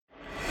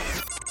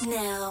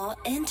Now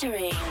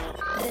entering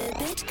the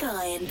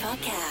Bitcoin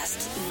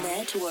Podcast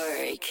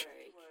Network.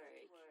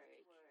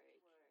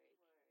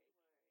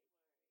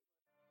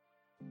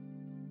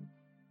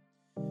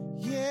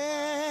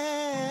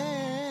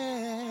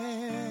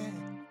 Yeah.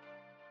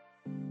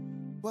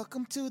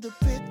 Welcome to the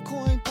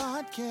Bitcoin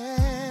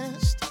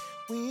Podcast.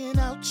 We in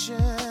outshine.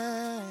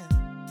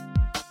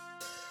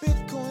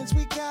 Bitcoins,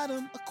 we got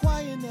them.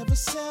 Acquire, never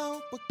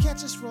sell. But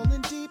catch us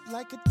rolling deep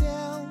like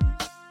Adele.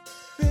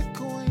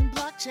 Bitcoin,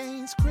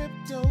 blockchains,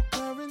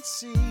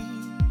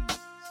 cryptocurrencies.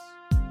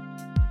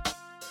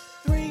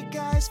 Three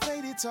guys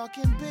faded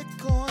talking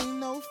Bitcoin,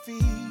 no fee.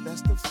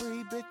 That's the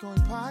free Bitcoin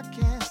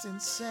podcast,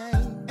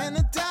 insane. And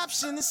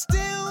adoption is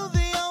still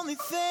the only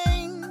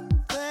thing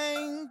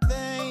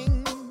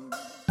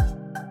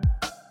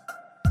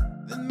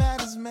that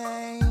matters,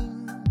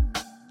 man.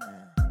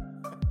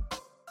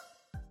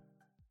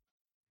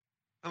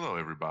 Hello,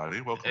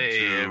 everybody. Welcome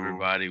Hey,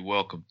 everybody.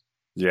 Welcome.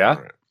 Yeah.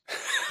 All right.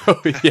 Oh,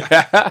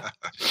 yeah.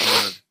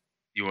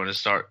 You want to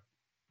start?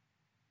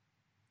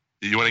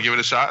 You want to give it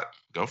a shot?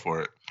 Go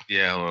for it.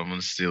 Yeah, well, I'm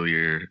gonna steal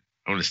your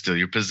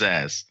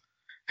pizzazz.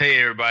 Hey,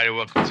 everybody.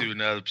 Welcome to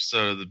another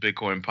episode of the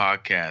Bitcoin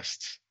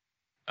Podcast.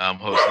 I'm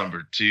host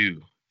number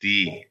 2,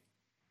 D.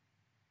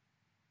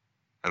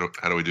 How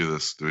do we do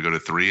this? Do we go to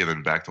 3 and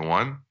then back to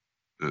 1?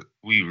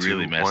 We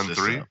really messed 1, this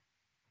 3? up.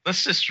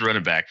 Let's just run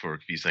it back for a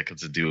few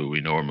seconds and do what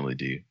we normally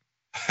do.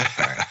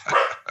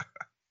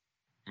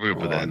 We're gonna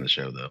put that in the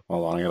show, though.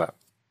 Hold on, I gotta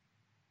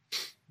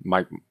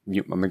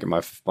mute. I'm gonna get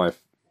my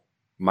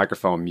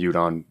microphone mute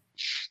on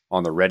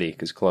the ready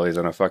because Chloe's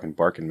in a fucking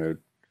barking mood.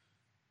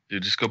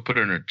 Dude, just go put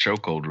her in a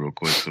chokehold real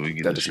quick so we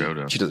can get the show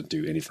done. She doesn't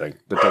do anything.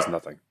 That does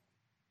nothing.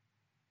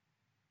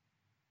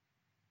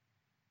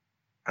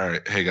 All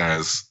right. Hey,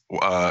 guys.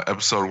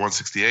 Episode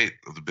 168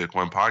 of the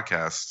Bitcoin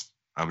Podcast.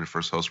 I'm your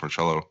first host,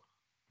 Marcello.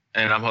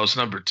 And I'm host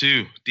number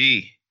 2,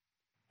 D.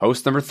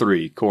 Host number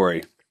 3,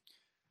 Corey.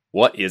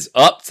 What is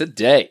up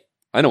today?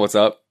 I know what's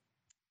up.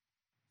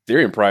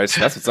 Ethereum price.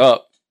 That's what's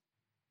up.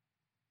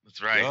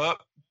 That's right.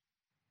 Yup.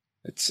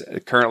 It's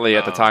currently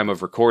at the time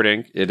of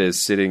recording. It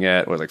is sitting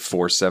at like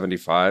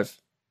 475.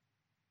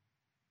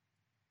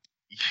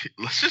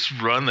 Let's just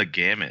run the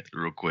gamut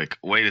real quick.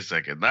 Wait a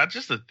second. Not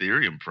just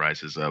Ethereum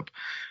price is up.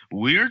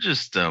 We're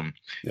just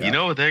you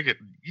know what they're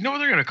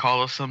going to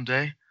call us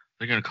someday?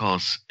 They're going to call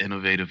us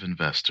innovative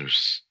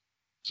investors.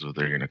 That's what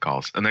they're going to call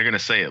us. And they're going to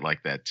say it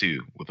like that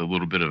too, with a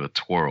little bit of a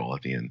twirl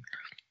at the end.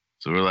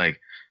 So we're like,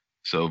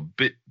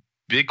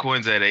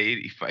 Bitcoin's at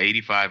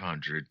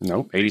 8,500.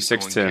 Nope,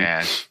 8610.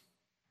 Cash.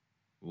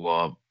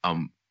 Well,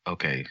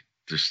 okay.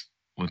 Just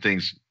when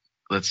things,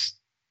 let's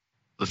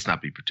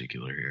not be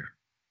particular here.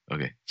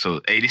 Okay,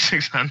 so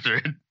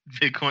 8,600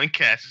 Bitcoin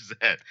Cash is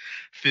at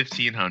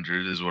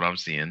 1,500 is what I'm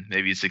seeing.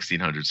 Maybe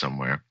 1,600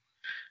 somewhere.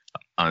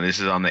 This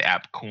is on the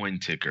app Coin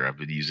Ticker. I've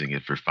been using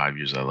it for 5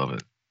 years. I love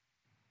it.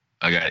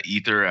 I got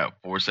Ether at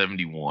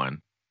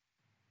 471.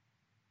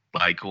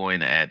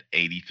 Litecoin at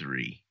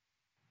 83.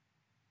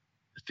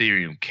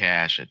 Ethereum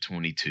Cash at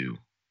 22.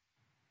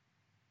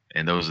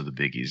 And those are the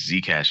biggies.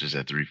 Zcash is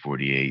at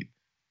 348.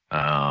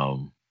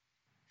 Am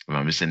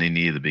I missing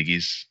any of the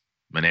biggies?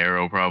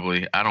 Monero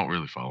probably. I don't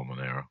really follow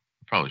Monero.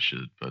 I probably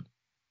should, but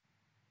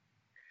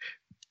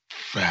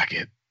fuck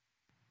it.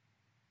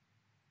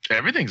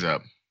 Everything's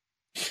up.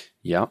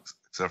 Yeah.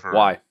 Except for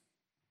Why?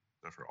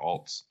 Except for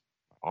alts.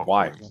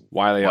 Why? Altcoins.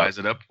 Why are they Why up? is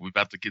it up? We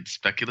about to get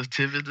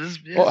speculative in this?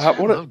 Well, I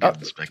love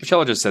getting speculative.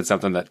 Michelle just said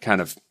something that kind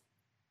of,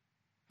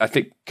 I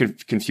think,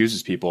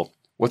 confuses people.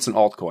 What's an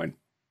altcoin?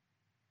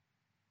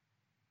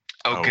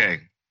 Okay,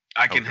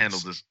 I can Okay. handle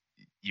this.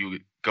 You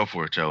go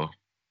for it, Cello.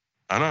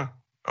 I know.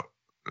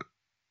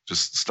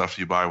 Just stuff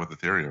you buy with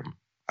Ethereum.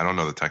 I don't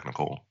know the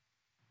technical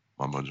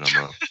mumbo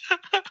jumbo.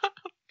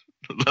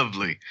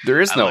 Lovely. There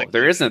I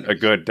isn't a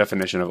good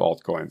definition of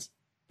altcoins.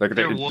 Like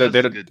There was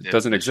it a good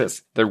doesn't definition.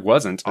 exist. There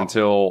wasn't Oh.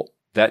 until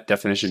that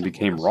definition Yes, it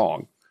became was.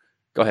 wrong.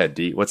 Go ahead,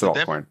 D. What's an The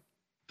def- altcoin?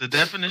 The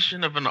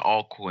definition of an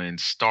altcoin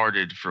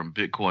started from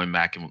Bitcoin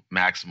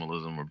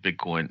maximalism or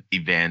Bitcoin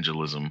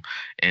evangelism,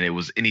 and it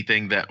was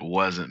anything that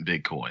wasn't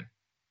Bitcoin.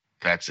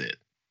 That's it.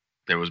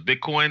 There was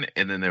Bitcoin,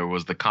 and then there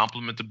was the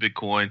complement to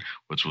Bitcoin,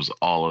 which was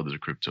all other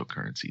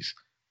cryptocurrencies,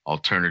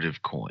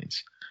 alternative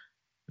coins,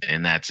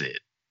 and that's it.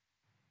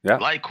 Yeah.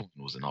 Litecoin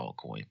was an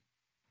altcoin.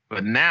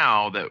 But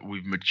now that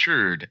we've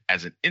matured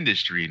as an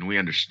industry and we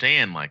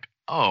understand, like,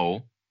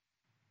 oh,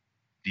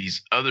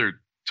 these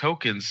other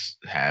tokens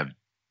have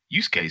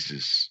use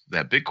cases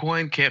that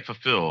Bitcoin can't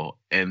fulfill,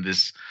 and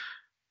this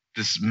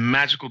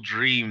magical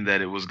dream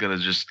that it was gonna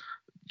just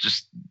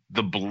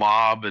the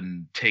blob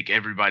and take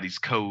everybody's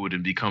code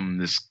and become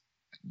this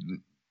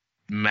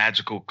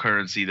magical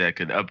currency that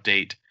could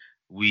update.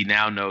 We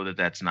now know that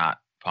that's not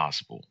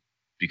possible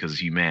because of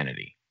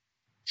humanity.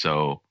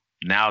 So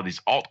now these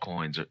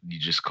altcoins, you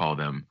just call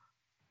them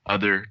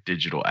other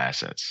digital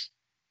assets.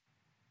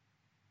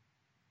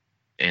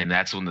 And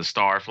that's when the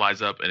star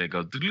flies up and it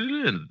goes,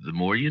 the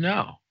more you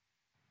know.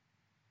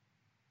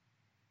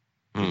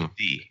 Hmm.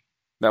 D.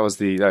 That was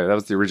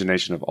the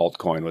origination of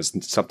altcoin, was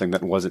something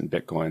that wasn't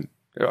Bitcoin.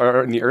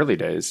 Or in the early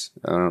days,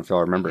 I don't know if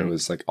y'all remember, It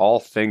was like all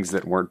things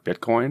that weren't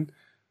Bitcoin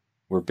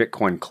were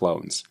Bitcoin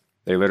clones.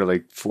 They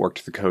literally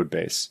forked the code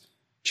base,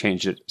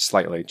 changed it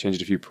slightly,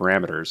 changed a few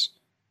parameters,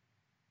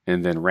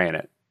 and then ran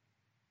it.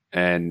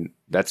 And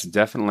that's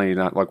definitely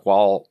not like,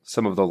 while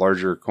some of the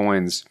larger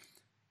coins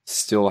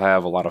still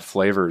have a lot of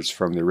flavors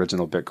from the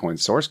original Bitcoin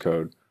source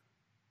code,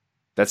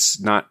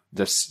 that's not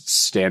the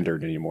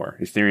standard anymore.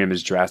 Ethereum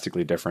is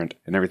drastically different,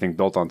 and everything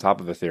built on top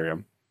of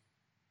Ethereum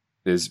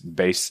is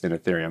based in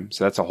Ethereum.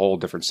 So that's a whole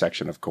different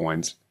section of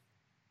coins.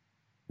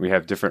 We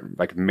have different,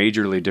 like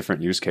majorly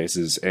different use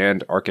cases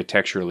and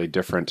architecturally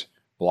different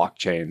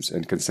blockchains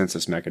and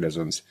consensus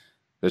mechanisms.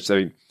 I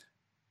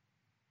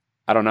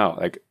don't know.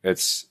 Like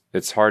it's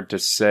hard to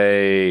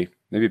say,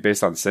 maybe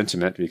based on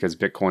sentiment, because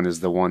Bitcoin is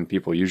the one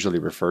people usually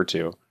refer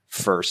to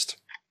first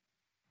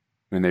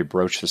when they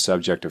broach the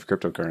subject of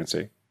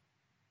cryptocurrency.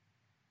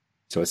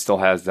 So it still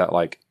has that,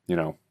 like,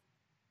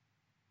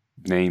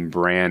 name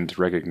brand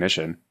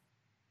recognition.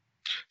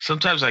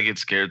 Sometimes I get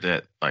scared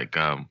that, like,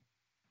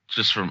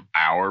 just from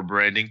our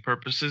branding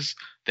purposes,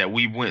 that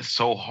we went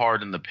so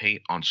hard in the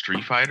paint on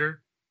Street Fighter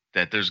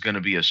that there's going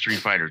to be a Street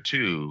Fighter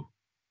 2,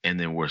 and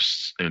then we're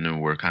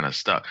kind of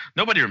stuck.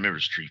 Nobody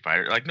remembers Street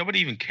Fighter. Like, nobody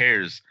even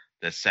cares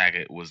that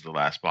Sagat was the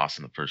last boss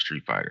in the first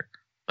Street Fighter.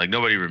 Like,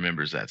 nobody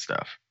remembers that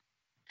stuff.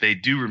 They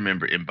do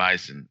remember M.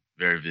 Bison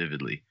very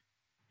vividly,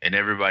 and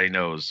everybody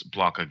knows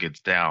Blanca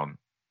gets down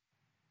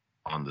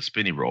on the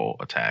spinny roll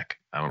attack.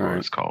 I don't know what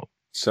it's called.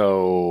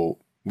 So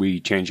we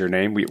changed our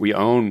name. We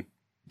own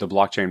the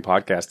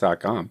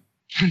blockchainpodcast.com.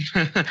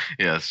 Yeah,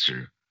 that's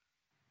true.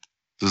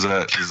 Does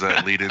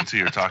that lead into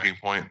your talking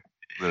point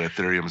that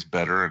Ethereum's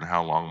better, and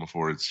how long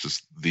before it's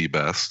just the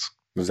best?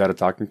 Was that a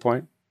talking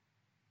point?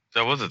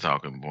 That was a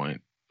talking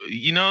point.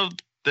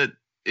 That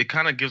it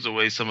kind of gives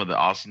away some of the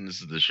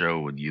awesomeness of the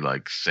show when you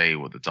like say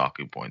what the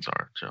talking points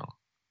are, Joe.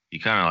 You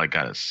kind of like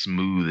got to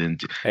smooth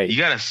into. Hey, you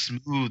got to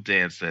smooth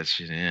dance that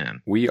shit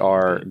in. We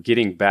are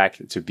getting back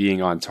to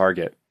being on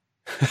target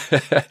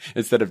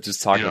instead of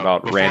just talking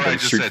about random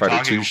Street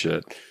Fighter 2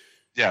 shit.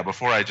 Yeah,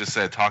 before I just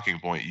said talking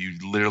point, you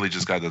literally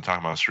just got to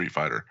talking about Street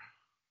Fighter.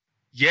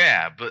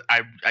 Yeah, but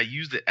I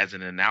used it as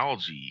an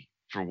analogy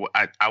for what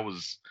I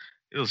was.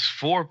 It was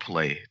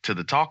foreplay to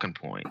the talking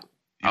point.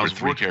 You were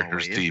 3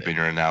 characters deep in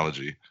your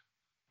analogy.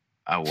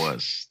 I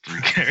was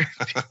 3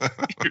 characters.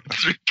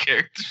 3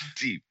 characters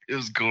deep. It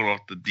was going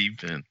off the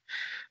deep end.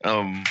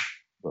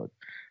 But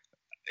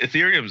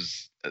Ethereum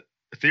is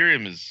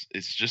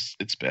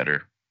it's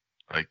better.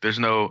 Like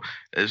you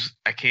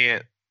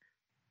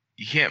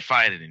can't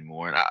fight it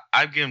anymore. And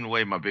I've given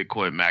away my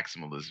Bitcoin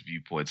maximalist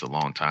viewpoints a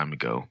long time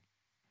ago.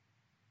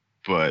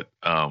 But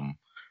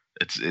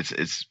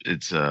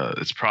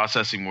it's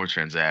processing more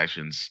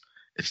transactions.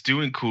 It's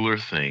doing cooler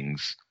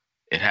things.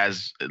 It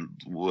has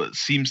what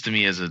seems to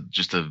me as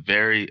just a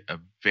very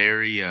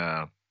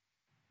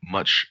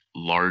much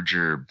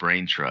larger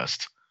brain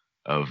trust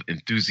of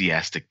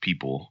enthusiastic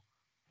people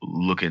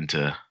looking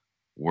to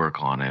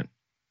work on it.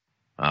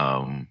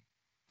 The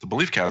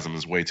belief chasm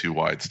is way too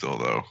wide still,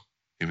 though,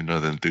 even though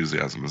the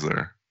enthusiasm is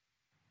there.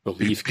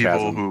 Belief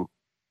chasm.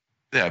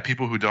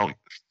 People who don't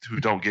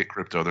get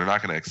crypto, they're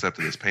not going to accept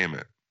it as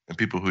payment, and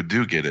people who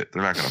do get it,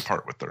 they're not going to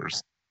part with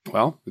theirs.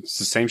 Well, it's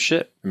the same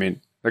shit. I mean,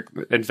 like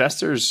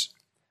investors,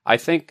 I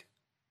think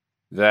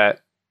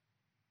that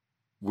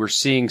we're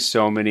seeing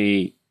so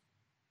many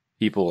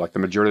people, like the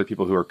majority of the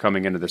people who are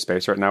coming into the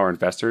space right now are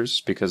investors,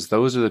 because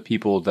those are the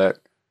people that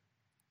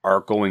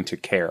are going to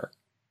care.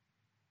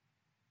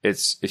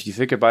 It's, if you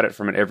think about it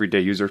from an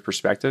everyday user's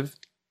perspective,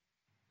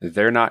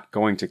 they're not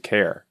going to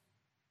care.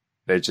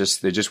 They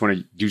just want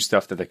to do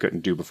stuff that they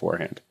couldn't do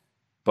beforehand.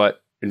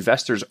 But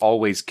investors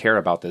always care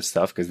about this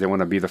stuff because they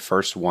want to be the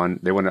first one.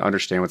 They want to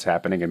understand what's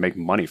happening and make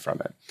money from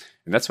it.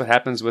 And that's what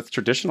happens with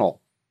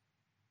traditional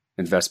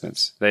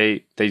investments.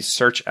 They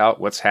search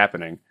out what's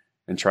happening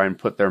and try and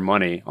put their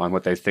money on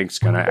what they think is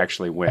going to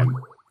actually win.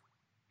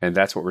 And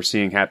that's what we're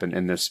seeing happen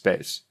in this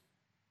space.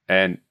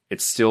 And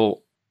it's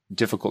still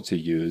difficult to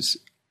use.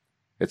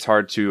 It's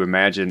hard to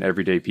imagine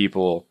everyday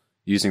people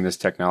using this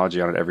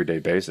technology on an everyday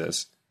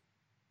basis,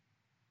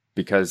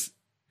 because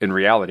in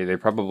reality, they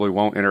probably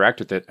won't interact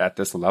with it at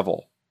this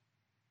level.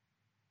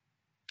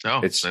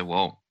 No, they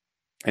won't.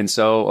 And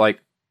so,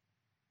 like,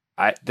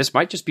 this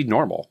might just be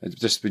normal.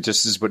 This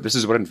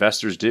is what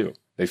investors do.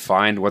 They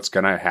find what's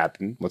going to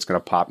happen, what's going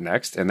to pop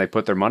next, and they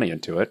put their money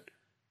into it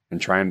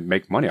and try and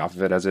make money off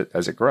of it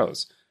as it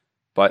grows.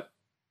 But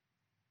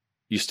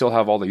you still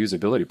have all the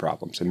usability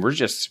problems, and we're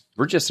just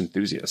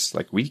enthusiasts.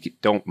 Like, we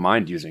don't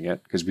mind using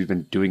it because we've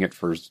been doing it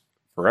for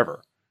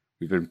forever.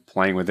 We've been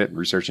playing with it,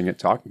 researching it,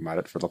 talking about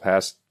it for the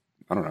past,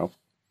 I don't know,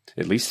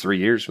 at least 3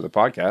 years for the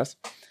podcast.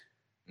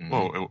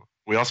 Well,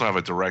 we also have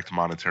a direct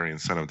monetary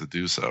incentive to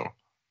do so.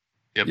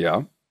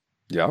 Yep.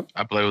 Yeah.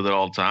 I play with it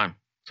all the time.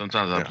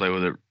 Sometimes I play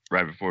with it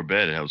right before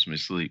bed. It helps me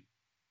sleep.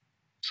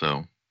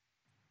 So.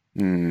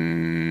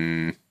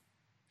 Hey,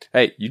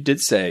 you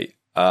did say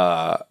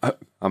I'm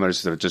going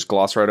to just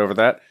gloss right over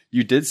that.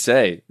 You did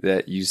say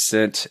that you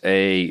sent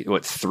a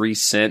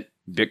 3-cent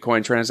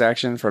Bitcoin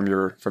transaction from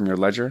your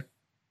ledger.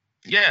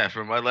 Yeah,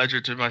 from my ledger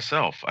to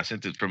myself. I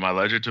sent it from my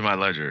ledger to my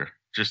ledger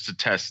just to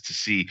test to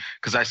see,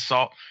 because I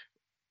saw.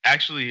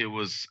 Actually, it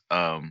was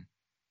a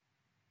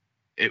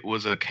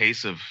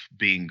case of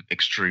being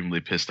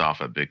extremely pissed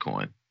off at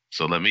Bitcoin.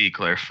 So let me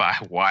clarify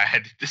why I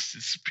did this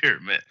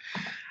experiment.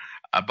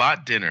 I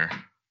bought dinner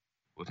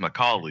with my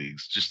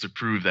colleagues just to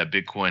prove that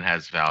Bitcoin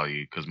has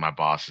value, because my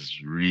boss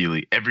is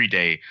really every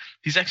day.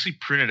 He's actually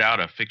printed out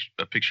a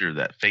picture of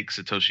that fake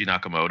Satoshi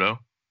Nakamoto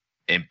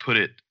and put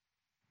it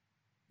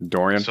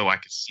Dorian, so I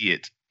could see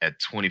it at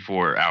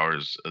 24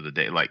 hours of the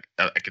day. Like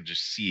I could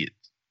just see it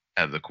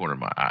out of the corner of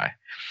my eye.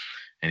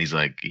 And he's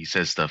like, he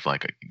says stuff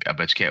like, "I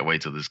bet you can't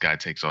wait till this guy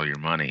takes all your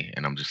money."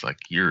 And I'm just like,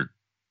 you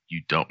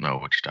don't know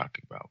what you're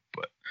talking about.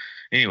 But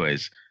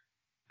anyways,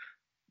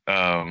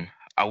 I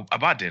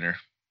bought dinner,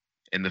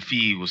 and the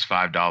fee was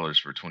 $5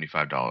 for a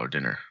 $25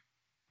 dinner.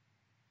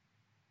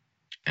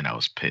 And I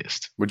was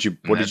pissed. What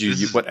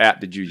app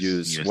did you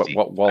use?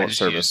 What wallet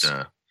service?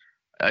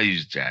 I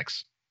used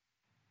Jax.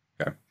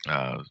 Okay.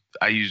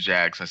 I used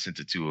Jax. I sent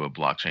it to a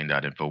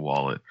blockchain.info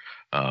wallet.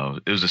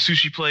 It was a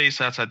sushi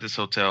place outside this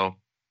hotel,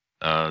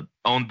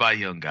 owned by a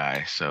young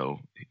guy. So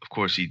of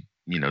course he,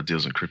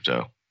 deals in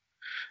crypto.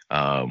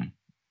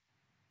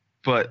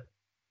 But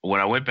when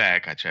I went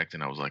back, I checked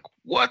and I was like,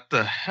 what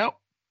the hell?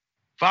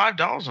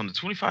 $5 on the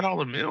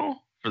 $25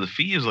 meal for the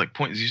fee is like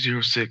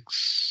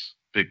 0.006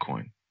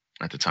 Bitcoin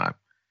at the time.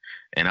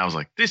 And I was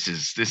like, this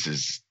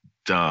is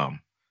dumb.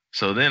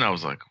 So then I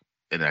was like,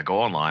 and I go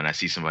online, I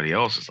see somebody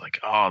else is like,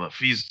 oh, the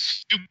fee's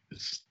stupid.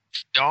 It's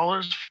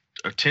 $10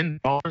 or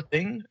 $10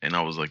 thing. And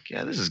I was like,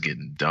 yeah, this is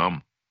getting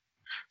dumb.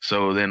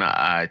 So then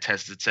I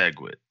tested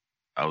SegWit.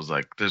 I was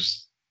like,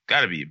 there's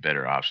got to be a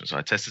better option. So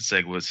I tested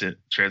SegWit, sent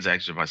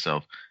transaction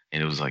myself,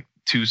 and it was like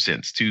 2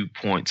 cents, 2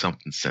 point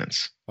something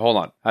cents. Hold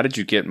on. How did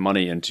you get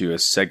money into a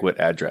SegWit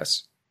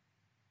address?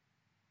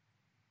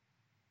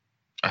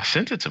 I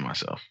sent it to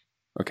myself.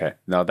 Okay.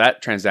 Now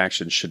that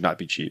transaction should not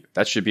be cheap.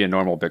 That should be a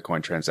normal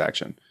Bitcoin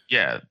transaction.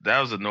 Yeah, that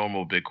was a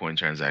normal Bitcoin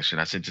transaction.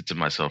 I sent it to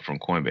myself from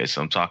Coinbase.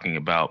 So I'm talking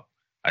about,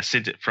 I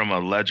sent it from a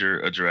ledger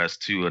address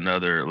to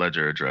another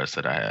ledger address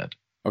that I had.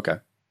 Okay.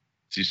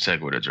 2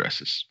 SegWit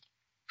addresses.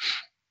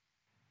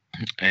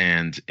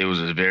 And it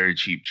was a very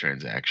cheap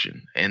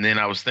transaction. And then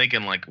I was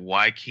thinking, like,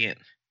 why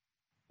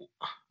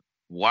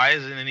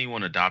isn't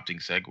anyone adopting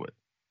SegWit?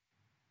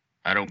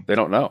 They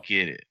don't know.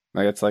 Get it.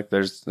 Like, it's like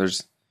there's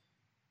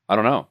I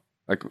don't know.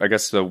 Like, I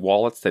guess the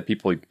wallets that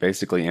people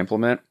basically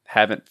implement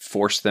haven't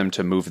forced them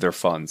to move their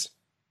funds.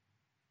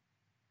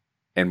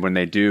 And when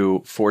they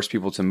do force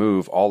people to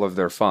move all of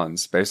their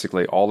funds,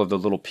 basically all of the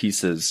little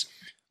pieces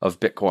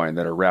of Bitcoin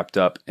that are wrapped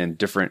up in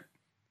different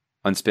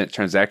unspent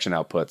transaction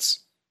outputs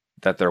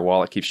that their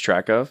wallet keeps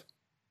track of,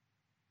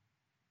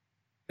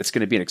 it's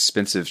going to be an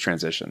expensive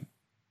transition,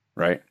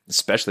 right?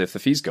 Especially if the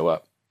fees go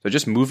up. So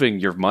just moving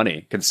your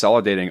money,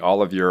 consolidating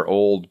all of your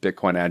old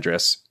Bitcoin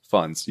address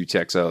funds,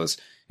 UTXOs,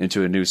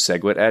 into a new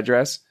SegWit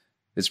address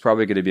is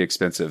probably going to be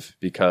expensive,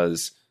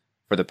 because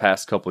for the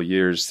past couple of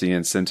years, the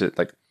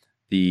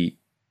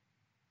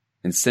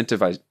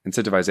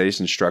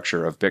incentivization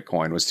structure of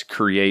Bitcoin was to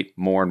create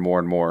more and more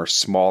and more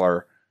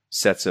smaller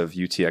sets of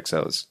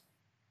UTXOs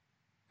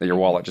that your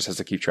wallet just has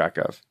to keep track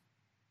of.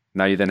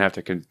 Now you then have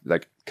to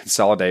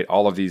consolidate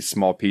all of these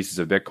small pieces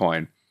of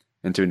Bitcoin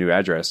into a new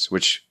address,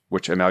 which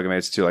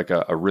amalgamates to like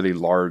a really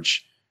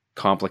large,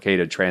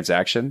 complicated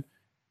transaction,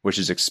 which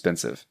is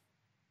expensive.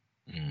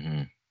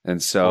 Mm-hmm. And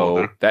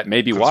so that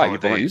may be why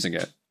people aren't using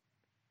it.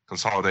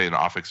 Consolidate an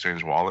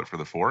off-exchange wallet for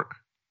the fork?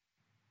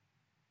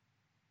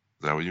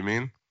 Is that what you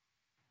mean?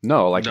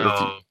 No,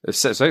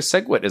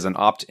 SegWit is an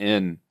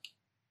opt-in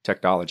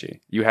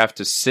technology. You have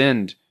to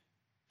send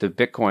the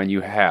Bitcoin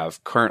you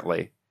have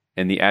currently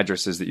in the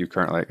addresses that you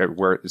currently,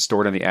 where it's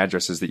stored in the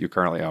addresses that you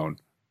currently own,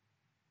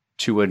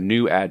 to a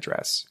new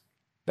address.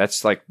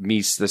 That's like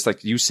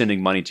you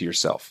sending money to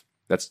yourself.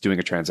 That's doing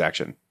a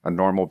transaction, a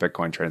normal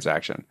Bitcoin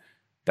transaction.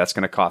 That's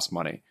going to cost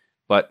money.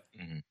 But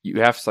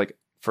you have to,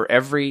 for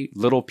every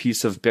little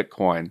piece of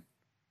Bitcoin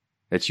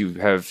that you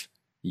have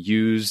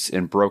used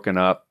and broken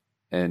up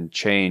and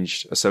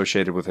changed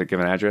associated with a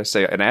given address,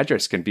 say an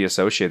address can be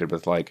associated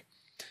with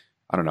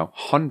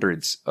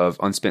hundreds of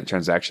unspent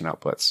transaction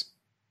outputs.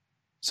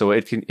 So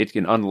it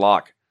can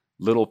unlock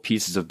little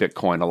pieces of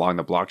Bitcoin along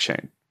the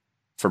blockchain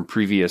from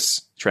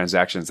previous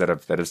transactions that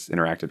it's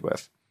interacted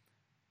with.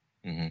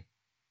 Mm-hmm.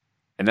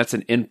 And that's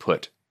an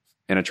input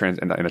in a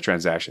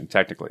transaction,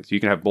 technically. So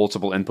you can have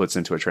multiple inputs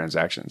into a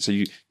transaction. So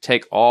you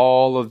take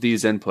all of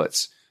these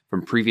inputs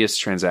from previous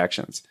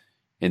transactions,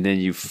 and then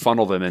you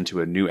funnel them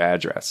into a new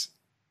address.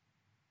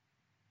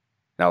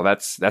 Now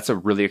that's a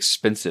really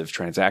expensive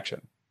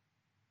transaction.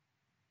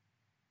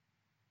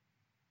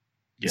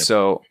 Yep.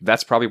 So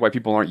that's probably why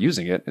people aren't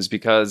using it, is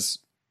because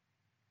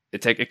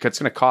it's going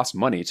to cost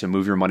money to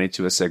move your money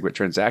to a SegWit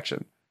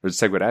transaction or a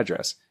SegWit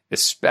address,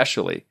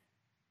 especially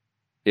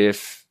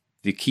if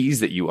the keys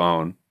that you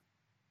own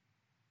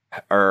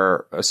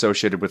are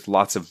associated with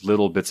lots of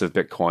little bits of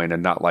Bitcoin,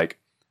 and not like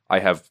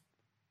I've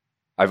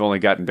only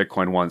gotten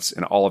Bitcoin once,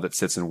 and all of it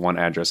sits in one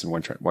address and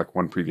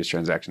one previous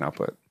transaction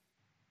output.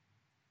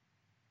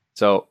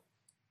 So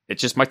it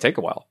just might take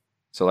a while.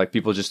 So like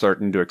people just start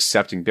into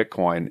accepting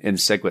Bitcoin in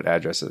SegWit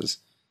addresses,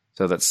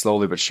 so that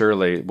slowly but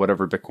surely,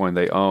 whatever Bitcoin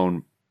they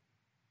own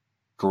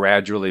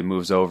gradually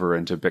moves over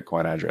into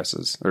Bitcoin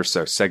addresses, or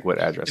so SegWit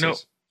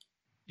addresses.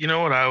 You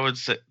know what I would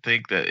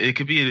think that it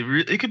could be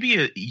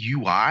a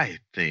UI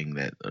thing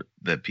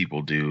that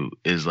people do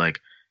is like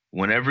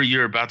whenever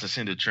you're about to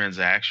send a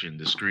transaction,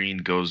 the screen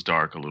goes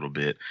dark a little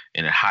bit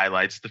and it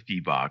highlights the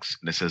fee box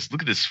and it says,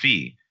 "Look at this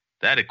fee.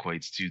 That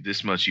equates to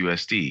this much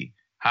USD.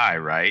 High,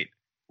 right?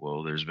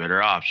 Well, there's a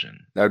better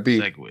option." That'd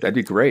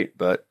be great,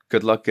 but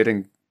good luck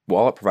getting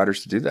wallet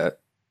providers to do that.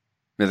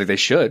 I mean, they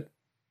should.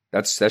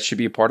 That should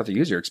be a part of the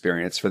user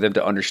experience for them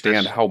to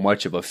understand how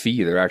much of a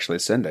fee they're actually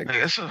sending. I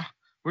guess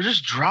we're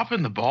just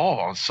dropping the ball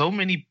on so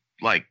many.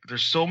 Like,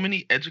 there's so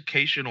many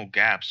educational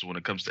gaps when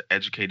it comes to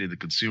educating the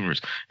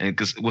consumers, and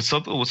because with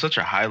such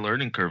a high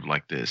learning curve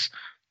like this,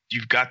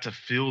 you've got to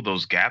fill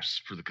those gaps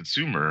for the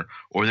consumer,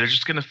 or they're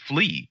just gonna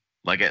flee.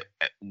 Like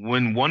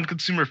when one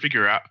consumer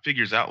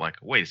figures out, like,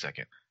 wait a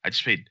second, I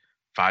just paid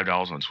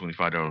 $5 on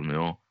 $25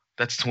 bill.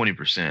 That's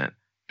 20%.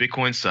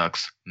 Bitcoin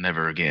sucks.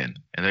 Never again.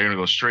 And they're gonna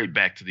go straight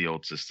back to the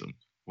old system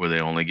where they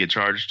only get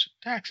charged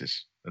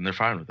taxes, and they're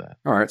fine with that.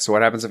 All right. So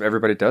what happens if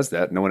everybody does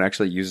that? No one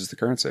actually uses the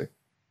currency.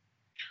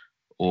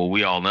 Well,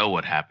 we all know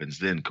what happens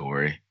then,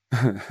 Corey.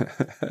 I'm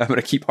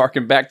gonna keep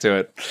harking back to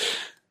it.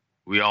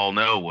 We all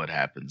know what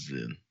happens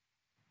then.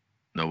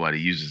 Nobody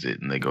uses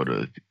it, and they go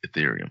to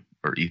Ethereum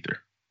or Ether.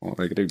 Well,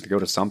 they go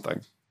to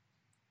something.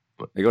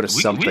 But they go to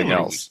something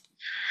else.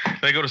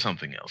 They go to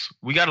something else.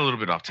 We got a little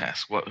bit off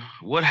task.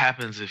 What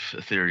happens if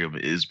Ethereum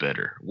is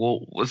better?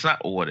 Well, it's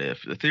not what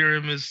if.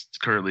 Ethereum is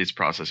currently it's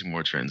processing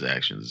more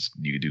transactions.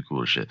 You can do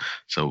cooler shit.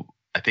 So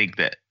I think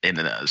that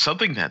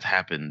something that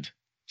happened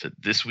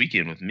this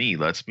weekend with me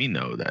lets me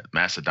know that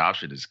mass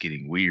adoption is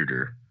getting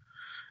weirder.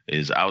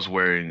 Is I was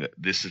wearing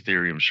this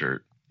Ethereum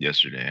shirt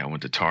yesterday. I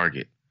went to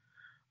Target.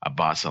 I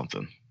bought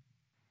something.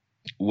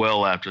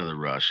 Well after the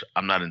rush.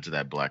 I'm not into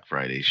that Black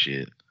Friday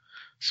shit.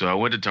 So I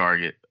went to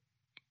Target,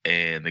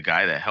 and the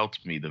guy that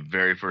helped me, the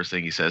very first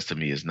thing he says to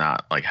me is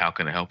not like, "How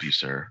can I help you,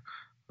 sir?"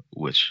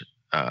 Which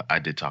I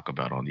did talk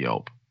about on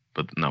Yelp.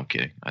 But no, I'm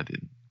kidding. I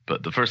didn't.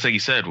 But the first thing he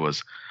said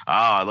was,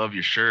 I love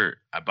your shirt.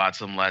 I bought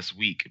some last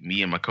week.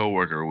 Me and my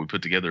coworker, we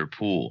put together a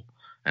pool."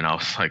 And I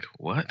was like,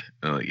 "What?"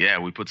 Like, "Yeah,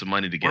 we put some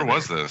money together." Where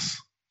was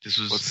this? This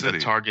was a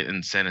Target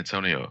in San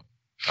Antonio.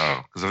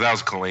 Oh, because if that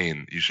was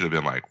Colleen, you should have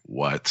been like,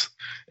 "What?"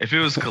 If it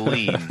was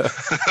Colleen,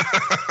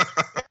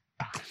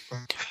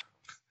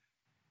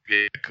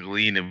 yeah,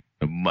 Colleen,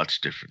 a much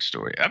different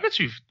story. I bet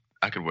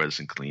I could wear this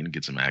in Colleen and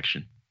get some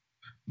action.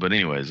 But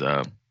anyways,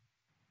 I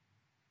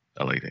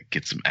like that,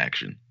 get some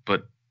action.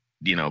 But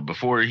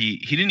before he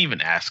didn't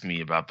even ask me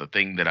about the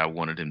thing that I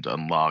wanted him to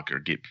unlock or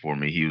get for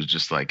me. He was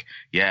just like,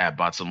 "Yeah, I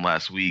bought some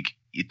last week.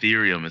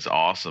 Ethereum is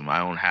awesome.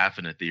 I own half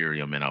an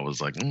Ethereum." And I was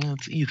like,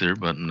 "It's Ether,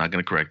 but I'm not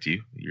going to correct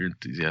you. You're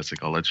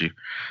enthusiastic. I'll let you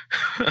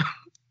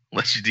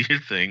do your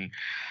thing."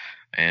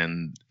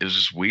 And it was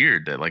just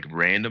weird that like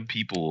random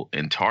people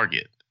in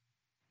Target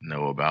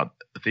know about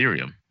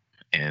Ethereum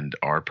and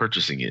are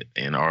purchasing it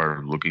and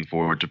are looking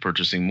forward to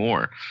purchasing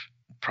more.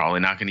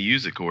 Probably not going to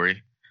use it,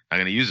 Corey. Not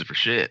going to use it for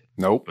shit.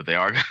 Nope. But they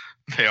are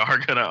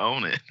going to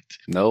own it.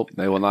 Nope,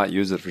 they will not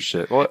use it for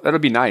shit. Well, that'll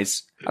be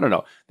nice. I don't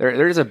know.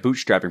 There is a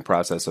bootstrapping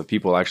process of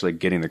people actually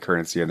getting the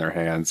currency in their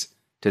hands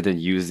to then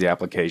use the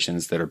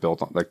applications that are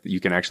built on, like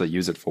you can actually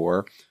use it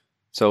for.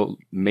 So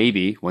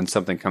maybe when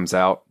something comes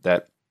out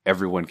that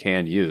everyone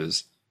can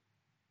use,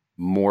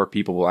 more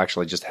people will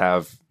actually just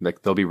have,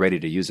 like, they'll be ready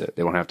to use it.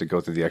 They won't have to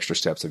go through the extra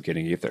steps of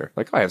getting Ether.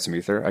 Like, I have some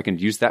Ether. I can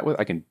use that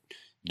I can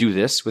do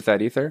this with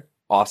that Ether.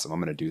 Awesome. I'm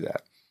going to do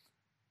that.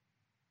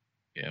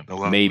 Yeah.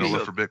 Maybe. No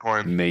love for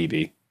Bitcoin.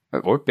 Maybe.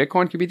 Or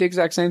Bitcoin could be the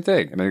exact same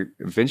thing. I mean,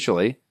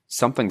 eventually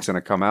something's going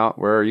to come out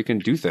where you can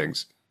do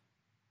things.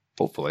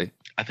 Hopefully.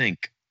 I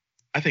think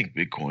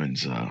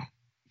Bitcoin's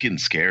getting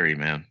scary,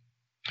 man.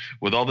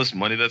 With all this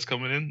money that's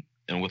coming in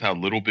and with how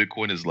little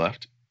Bitcoin is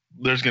left,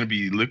 there's going to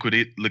be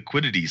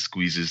liquidity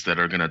squeezes that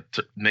are going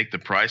to make the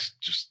price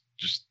just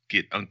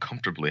get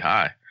uncomfortably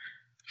high.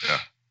 Yeah.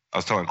 I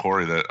was telling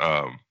Corey that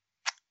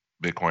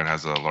Bitcoin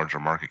has a larger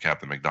market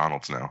cap than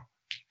McDonald's now.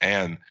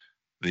 And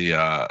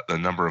the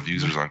number of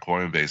users on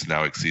Coinbase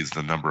now exceeds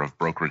the number of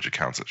brokerage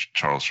accounts at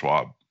Charles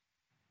Schwab.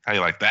 How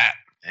you like that?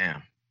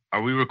 Damn.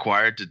 Are we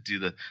required to do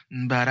the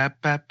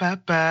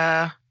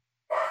ba-da-ba-ba-ba?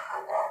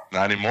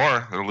 Not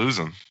anymore. They're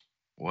losing.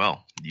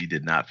 Well, you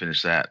did not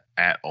finish that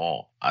at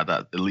all. I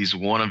thought at least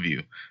one of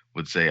you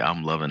would say,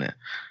 "I'm loving it."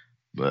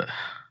 But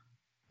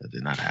that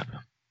did not happen.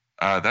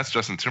 That's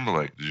Justin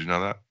Timberlake. Did you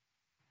know that?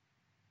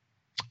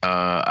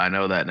 I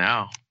know that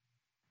now.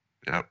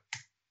 Yep.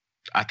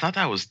 I thought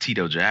that was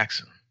Tito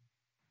Jackson.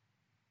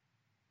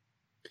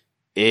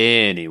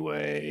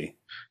 Anyway.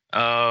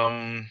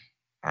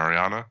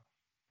 Ariana?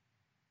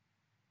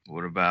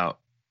 What about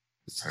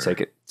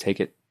Take take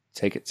it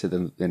to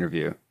the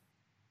interview.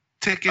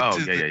 Take it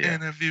to the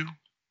interview.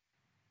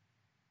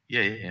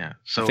 Yeah.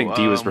 So I think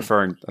D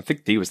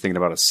was thinking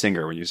about a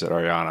singer when you said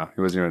Ariana.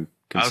 He wasn't even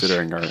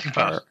considering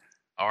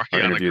our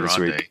interview this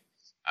week.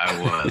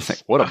 I was. Like,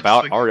 what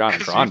about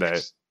Ariana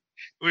Grande?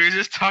 We were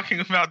just talking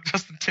about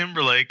Justin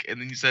Timberlake,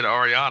 and then you said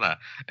Ariana,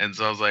 and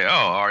so I was like, "Oh,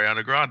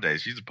 Ariana Grande,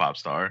 she's a pop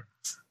star."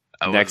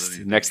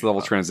 Next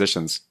level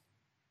transitions.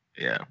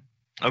 Yeah.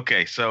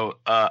 Okay, so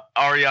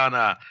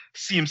Ariana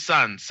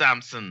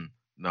Samson.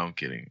 No, I'm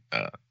kidding.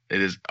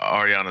 It is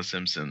Ariana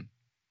Simpson.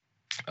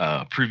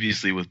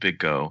 Previously with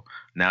BitGo,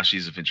 now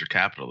she's a venture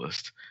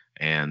capitalist,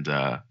 and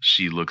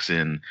she looks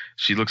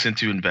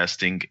into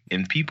investing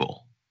in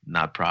people,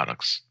 not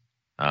products.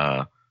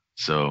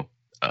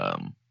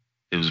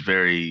 It was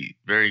very,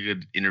 very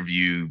good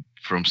interview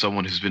from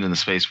someone who's been in the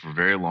space for a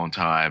very long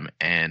time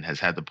and has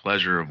had the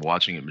pleasure of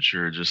watching it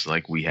mature just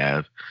like we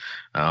have.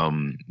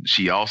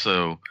 She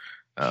also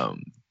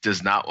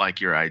does not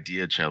like your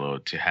idea, Cello,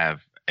 to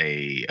have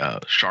a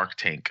Shark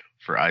Tank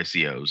for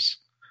ICOs.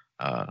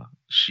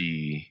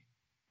 She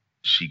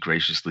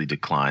graciously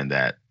declined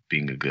that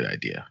being a good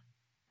idea.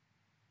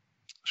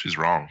 She's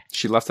wrong.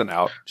 She left an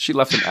out. She's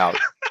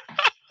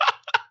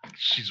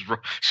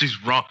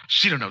wrong.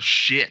 She don't know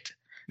shit.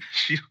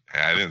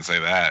 I didn't say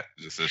that.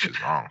 I just said she's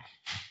wrong.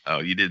 Oh,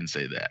 you didn't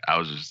say that. I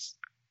was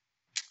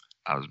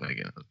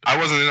making it. I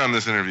wasn't in on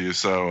this interview,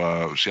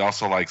 so she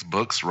also likes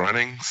books,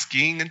 running,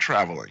 skiing, and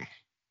traveling.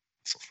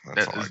 So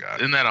that's all I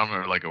got. Isn't that on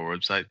her like a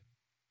website?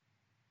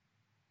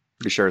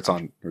 Pretty sure it's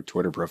on her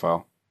Twitter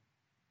profile.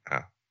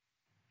 Yeah.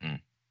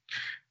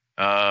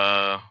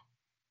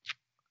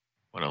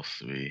 What else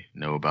do we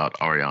know about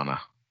Ariana?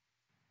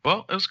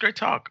 Well, it was a great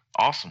talk.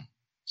 Awesome.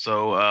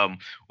 So,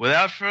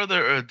 without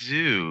further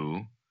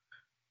ado,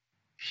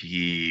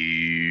 here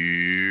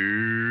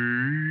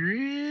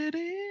it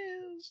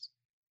is.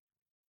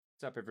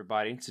 What's up,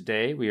 everybody?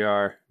 Today we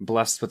are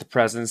blessed with the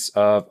presence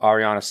of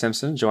Ariana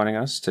Simpson joining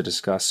us to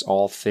discuss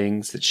all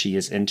things that she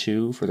is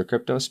into for the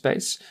crypto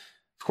space.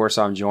 Of course,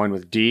 I'm joined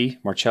with D.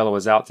 Marcello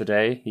is out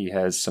today. He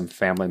has some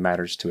family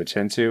matters to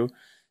attend to.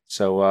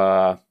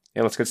 So,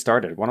 let's get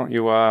started. Why don't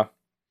you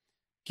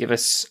give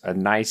us a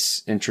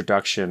nice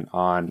introduction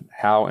on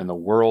how in the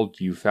world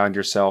you found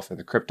yourself in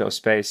the crypto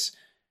space,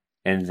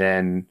 and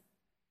then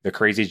the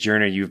crazy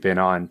journey you've been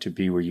on to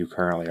be where you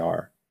currently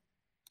are.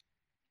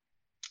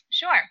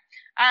 Sure.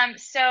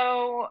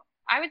 So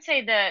I would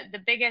say the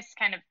biggest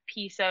kind of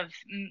piece of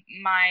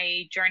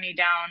my journey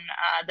down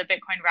the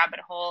Bitcoin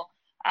rabbit hole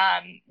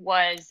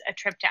was a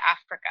trip to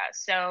Africa.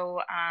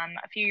 So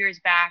a few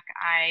years back,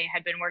 I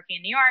had been working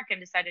in New York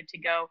and decided to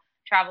go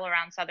travel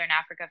around Southern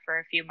Africa for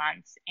a few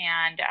months.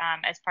 And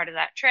as part of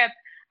that trip,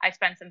 I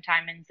spent some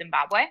time in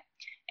Zimbabwe.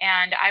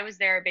 And I was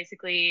there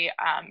basically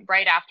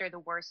right after the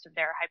worst of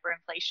their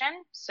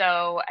hyperinflation.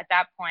 So at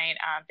that point,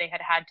 they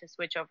had to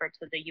switch over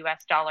to the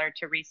US dollar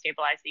to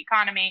restabilize the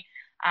economy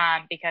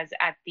because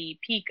at the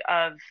peak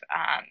of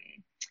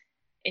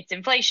its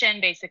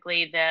inflation,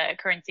 basically the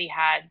currency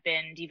had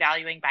been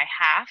devaluing by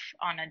half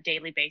on a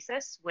daily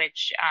basis,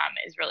 which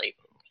is really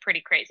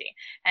pretty crazy.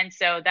 And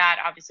so that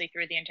obviously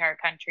threw the entire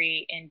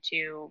country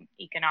into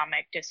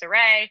economic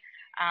disarray.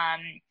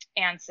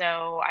 And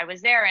so I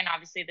was there, and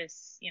obviously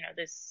this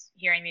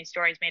hearing these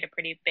stories made a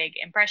pretty big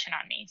impression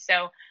on me.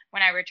 So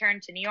when I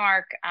returned to New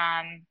York,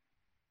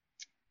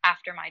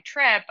 after my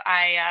trip,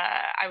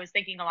 I was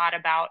thinking a lot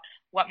about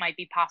what might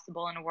be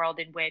possible in a world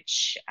in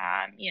which,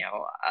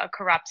 a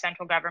corrupt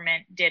central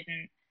government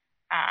didn't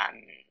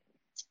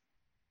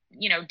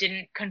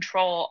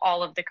control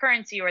all of the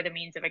currency or the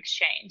means of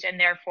exchange. And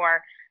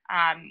therefore,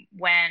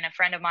 when a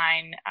friend of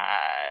mine,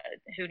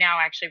 who now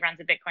actually runs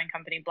a Bitcoin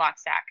company,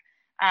 Blockstack,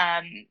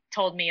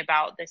 told me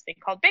about this thing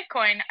called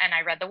Bitcoin, and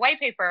I read the white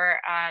paper,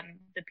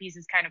 the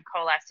pieces kind of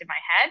coalesced in my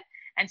head.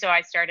 And so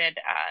I started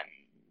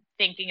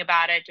thinking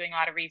about it, doing a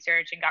lot of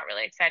research, and got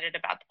really excited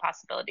about the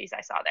possibilities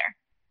I saw there.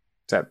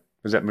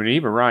 Was that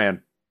Munib or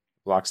Ryan?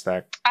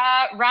 Blockstack?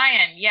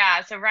 Ryan,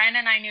 yeah. So Ryan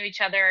and I knew each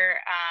other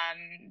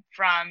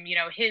from,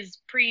 his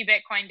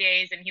pre-Bitcoin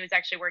days, and he was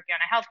actually working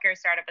on a healthcare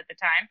startup at the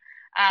time.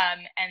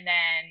 And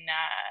then,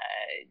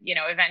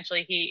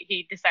 eventually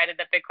he decided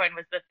that Bitcoin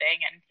was the thing,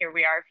 and here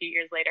we are a few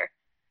years later.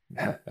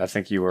 I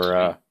think you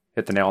were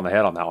hit the nail on the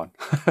head on that one.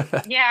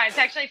 Yeah, it's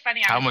actually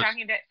funny. I was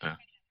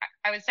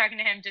talking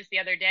to him just the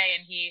other day,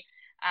 and he,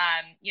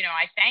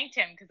 I thanked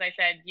him because I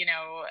said,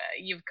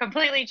 you've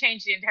completely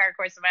changed the entire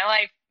course of my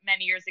life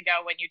many years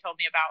ago when you told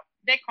me about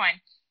Bitcoin,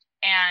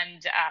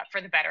 and for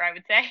the better, I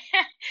would say.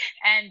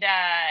 And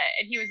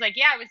he was like,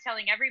 yeah, I was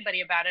telling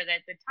everybody about it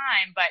at the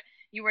time, but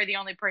you were the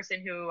only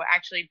person who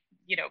actually,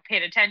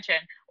 paid attention,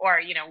 or,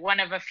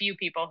 one of a few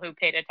people who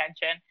paid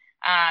attention.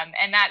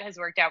 And that has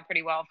worked out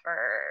pretty well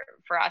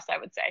for us, I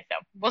would say. So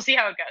we'll see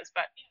how it goes,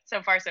 but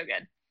so far so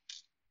good.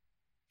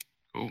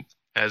 Cool.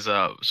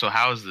 So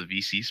how has the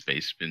VC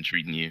space been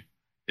treating you?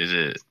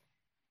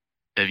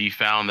 Have you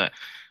found that?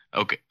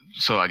 Okay,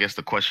 so I guess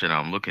the question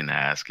I'm looking to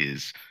ask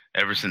is,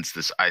 ever since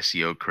this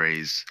ICO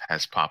craze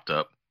has popped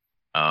up,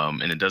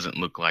 And it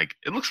looks like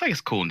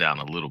it's cooling down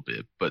a little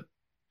bit, but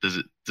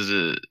has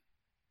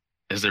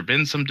there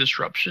been some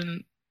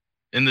disruption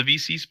in the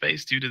VC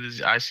space due to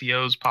these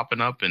ICOs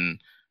popping up and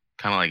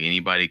kind of like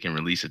anybody can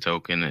release a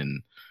token?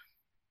 And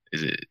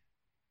is it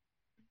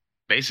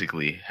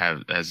basically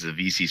has the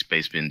VC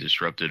space been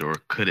disrupted, or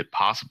could it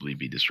possibly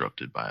be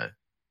disrupted by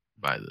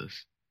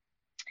this?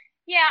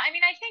 Yeah, I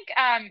mean, I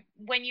think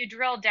when you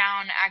drill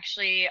down,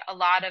 actually, a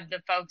lot of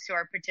the folks who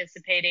are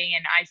participating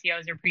in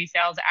ICOs or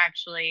pre-sales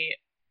actually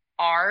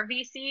are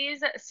VCs.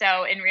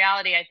 So in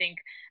reality, I think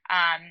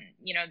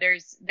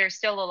there's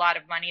still a lot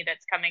of money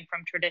that's coming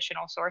from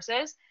traditional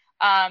sources.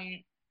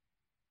 I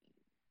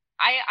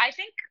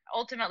think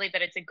ultimately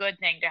that it's a good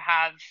thing to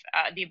have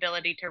the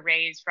ability to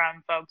raise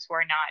from folks who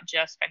are not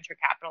just venture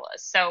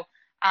capitalists. So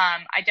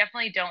I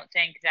definitely don't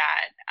think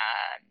that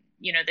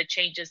the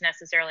change is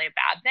necessarily a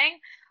bad thing.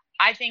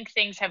 I think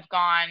things have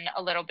gone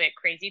a little bit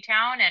crazy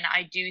town, and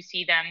I do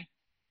see them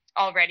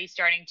already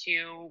starting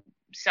to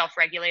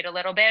self-regulate a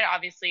little bit.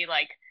 Obviously,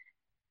 like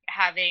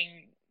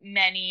having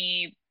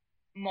many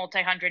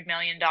multi-$100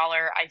 million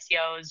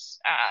ICOs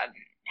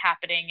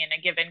happening in a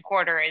given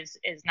quarter is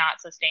not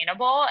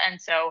sustainable,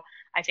 and so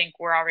I think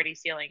we're already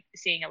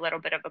seeing a little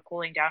bit of a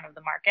cooling down of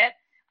the market.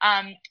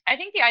 I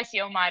think the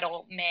ICO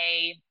model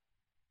may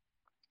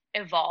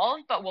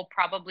evolve, but will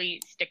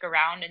probably stick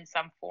around in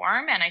some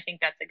form, and I think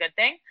that's a good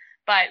thing.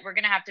 But we're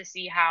going to have to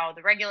see how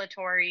the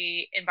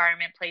regulatory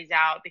environment plays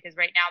out, because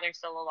right now there's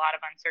still a lot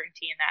of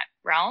uncertainty in that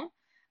realm.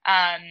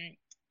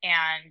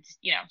 And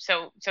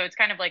so it's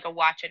kind of like a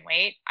watch and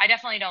wait. I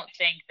definitely don't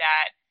think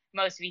that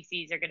most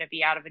VCs are going to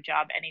be out of a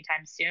job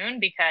anytime soon,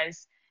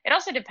 because it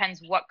also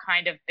depends what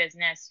kind of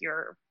business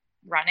you're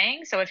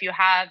running. So if you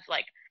have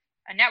like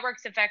a network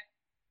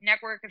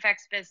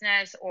effects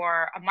business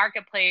or a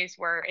marketplace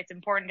where it's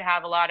important to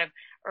have a lot of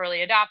early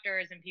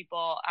adopters and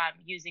people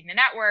using the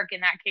network,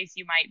 in that case,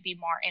 you might be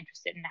more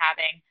interested in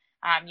having,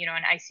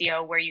 an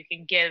ICO where you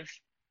can give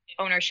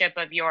ownership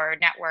of your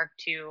network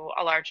to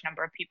a large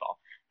number of people.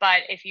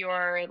 But if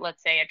you're,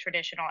 let's say, a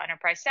traditional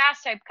enterprise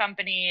SaaS type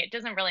company, it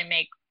doesn't really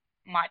make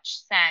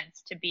much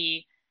sense to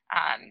be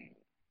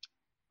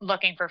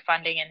looking for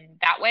funding in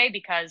that way,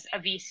 because a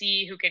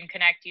VC who can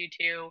connect you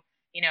to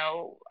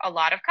a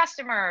lot of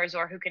customers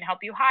or who can help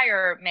you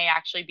hire may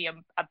actually be a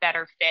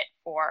better fit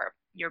for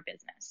your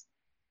business.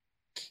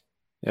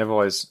 Yeah, I've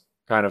always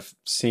kind of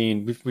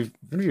seen, we've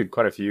interviewed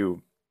quite a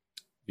few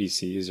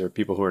VCs or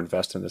people who are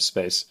invested in this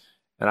space,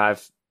 and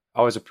I've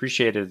always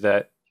appreciated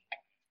that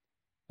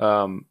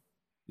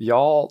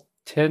y'all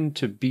tend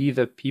to be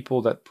the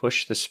people that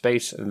push the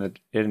space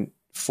in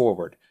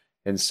forward.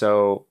 And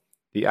so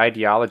the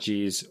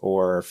ideologies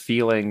or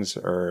feelings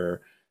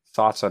or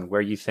thoughts on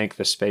where you think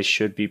the space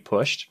should be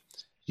pushed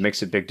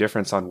makes a big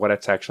difference on what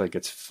it actually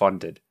gets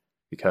funded.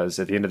 Because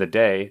at the end of the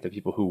day, the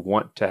people who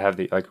want to have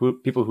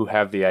people who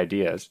have the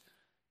ideas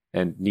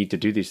and need to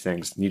do these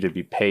things need to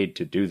be paid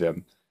to do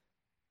them.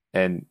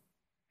 And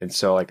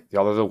so like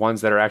y'all are the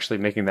ones that are actually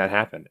making that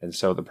happen. And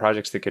so the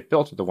projects that get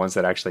built are the ones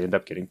that actually end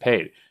up getting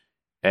paid.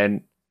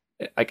 And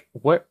like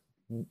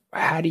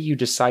how do you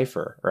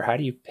decipher, or how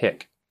do you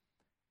pick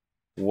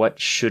what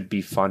should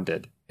be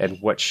funded and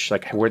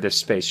where this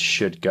space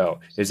should go?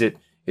 Is it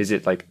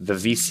like the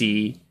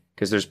VC,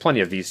 because there's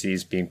plenty of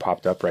VCs being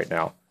popped up right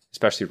now,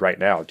 especially right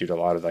now due to a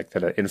lot of like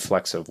the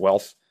influx of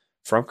wealth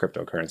from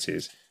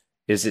cryptocurrencies.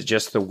 Is it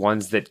just the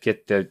ones that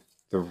get the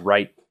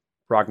right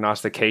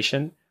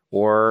prognostication,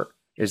 or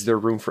is there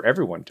room for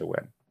everyone to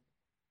win?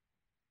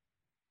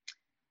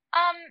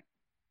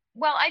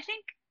 Well, I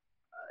think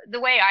the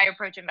way I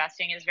approach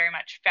investing is very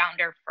much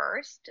founder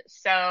first.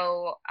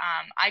 So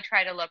I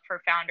try to look for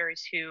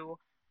founders who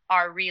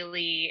are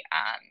really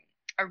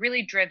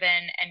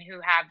driven and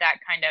who have that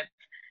kind of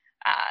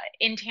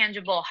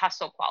intangible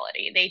hustle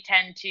quality. They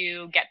tend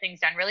to get things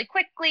done really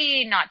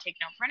quickly, not take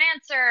no for an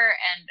answer,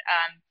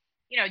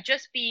 and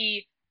just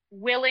be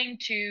willing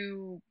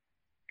to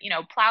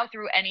plow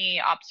through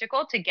any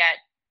obstacle to get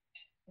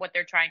what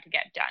they're trying to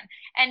get done.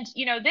 And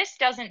this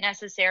doesn't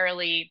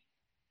necessarily,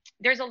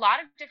 there's a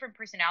lot of different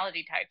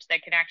personality types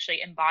that can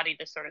actually embody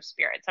this sort of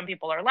spirit. Some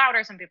people are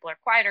louder, some people are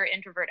quieter,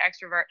 introvert,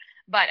 extrovert.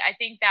 But I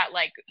think that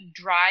like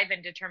drive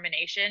and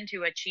determination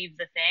to achieve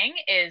the thing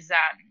is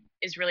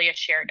really a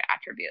shared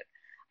attribute.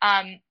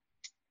 I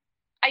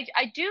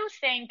do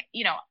think,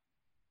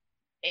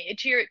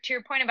 to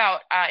your point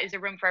about is there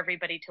room for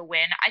everybody to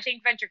win? I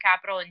think venture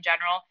capital in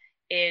general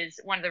is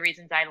one of the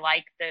reasons I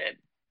like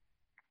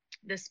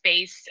the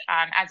space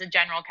as a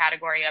general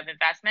category of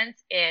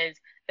investments, is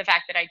the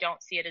fact that I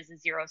don't see it as a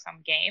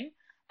zero-sum game.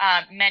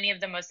 Many of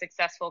the most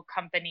successful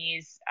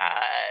companies,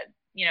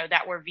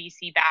 that were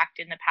VC backed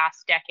in the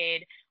past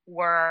decade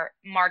were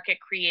market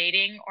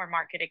creating or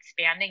market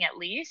expanding at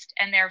least.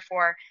 And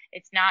therefore,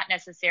 it's not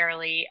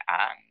necessarily,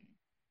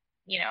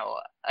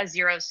 a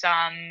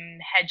zero-sum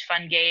hedge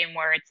fund game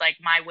where it's like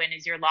my win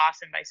is your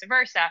loss and vice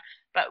versa.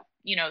 But,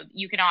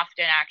 you can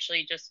often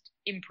actually just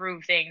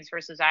improve things for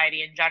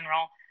society in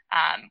general,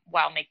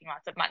 while making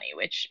lots of money,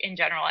 which in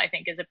general I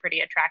think is a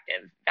pretty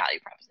attractive value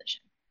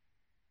proposition.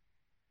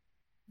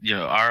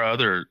 our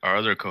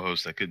other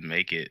co-host that couldn't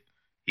make it,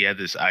 he had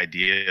this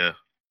idea,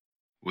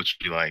 which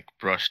we like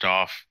brushed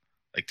off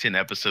like 10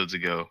 episodes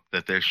ago,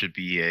 that there should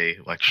be a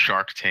like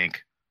Shark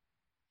Tank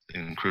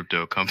in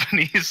crypto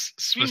companies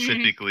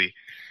specifically.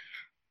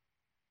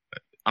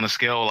 On a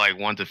scale of like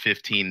 1 to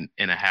 15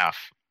 and a half,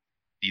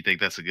 do you think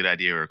that's a good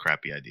idea or a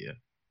crappy idea?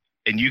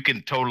 And you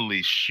can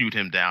totally shoot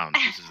him down.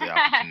 This is the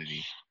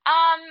opportunity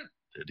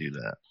to do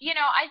that.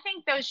 I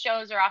think those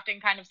shows are often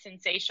kind of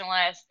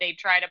sensationalist. They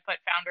try to put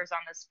founders on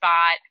the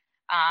spot.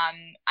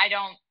 I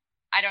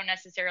don't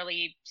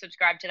necessarily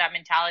subscribe to that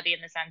mentality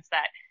in the sense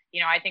that,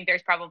 I think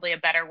there's probably a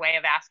better way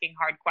of asking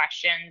hard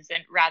questions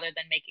and rather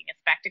than making a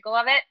spectacle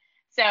of it.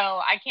 So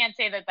I can't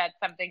say that that's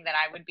something that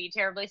I would be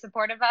terribly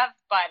supportive of,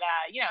 but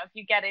if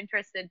you get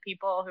interested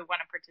people who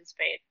want to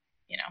participate,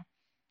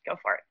 go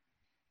for it.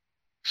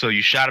 So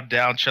you shot him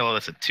down, Cello.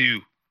 That's a 2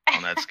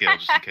 on that scale,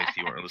 just in case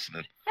you weren't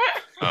listening.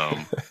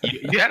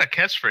 You had a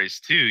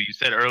catchphrase too. You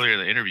said earlier in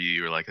the interview,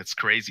 you were like, "It's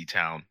crazy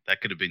town."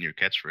 That could have been your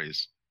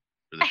catchphrase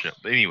for the show.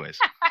 But anyways,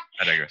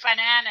 I digress.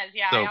 Bananas.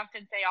 Yeah, So, I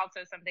often say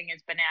also something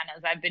is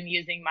bananas. I've been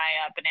using my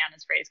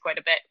bananas phrase quite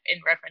a bit in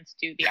reference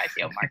to the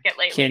ICO market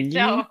lately. Can you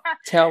So,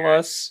 tell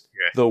us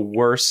Yeah. the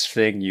worst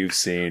thing you've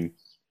seen?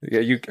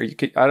 You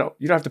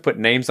don't have to put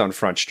names on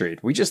Front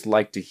Street. We just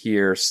like to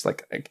hear,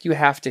 like you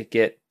have to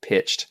get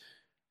pitched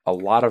a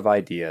lot of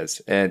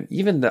ideas, and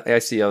even the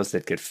ICOs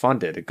that get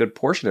funded, a good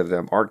portion of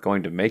them aren't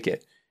going to make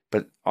it.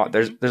 But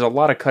there's a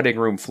lot of cutting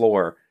room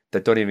floor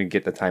that don't even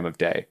get the time of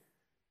day.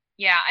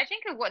 yeah, I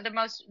think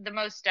the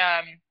most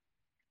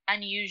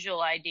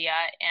unusual idea,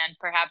 and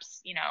perhaps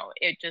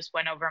it just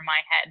went over my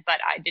head, but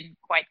I didn't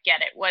quite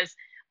get it, was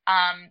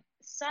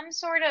some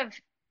sort of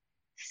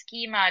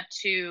schema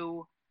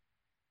to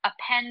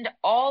append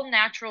all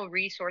natural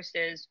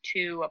resources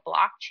to a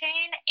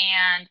blockchain,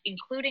 and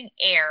including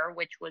air,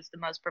 which was the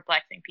most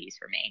perplexing piece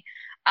for me,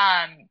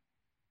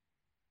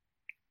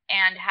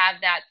 and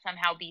have that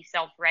somehow be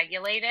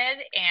self-regulated.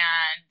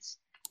 And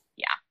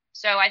yeah,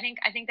 so I think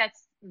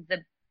that's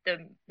the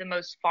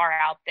most far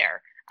out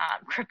there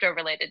crypto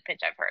related pitch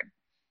I've heard.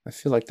 I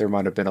feel like there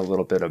might have been a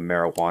little bit of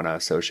marijuana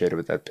associated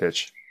with that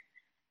pitch.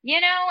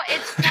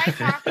 It's quite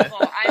possible.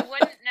 I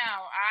wouldn't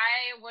know.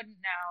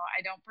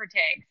 I don't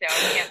partake, so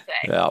I can't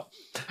say.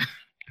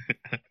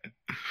 Yeah.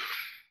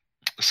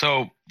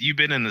 So you've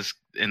been in this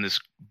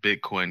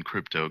Bitcoin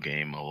crypto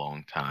game a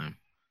long time.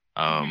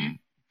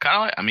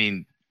 Kind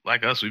of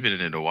like us, we've been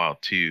in it a while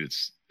too.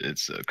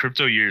 It's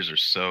crypto years are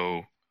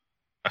so.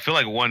 I feel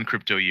like one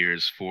crypto year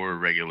is 4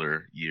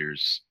 regular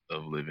years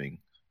of living.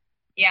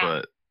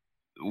 Yeah.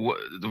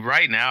 But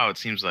right now, it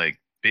seems like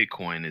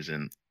Bitcoin is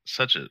in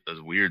such a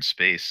weird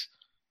space.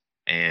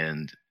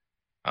 And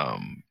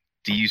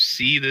do you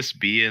see this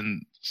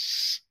being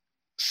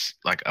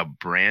like a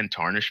brand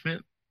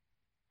tarnishment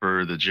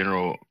for the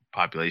general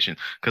population?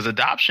 Because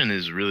adoption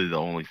is really the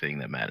only thing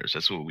that matters.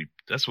 That's what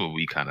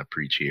we kind of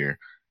preach here.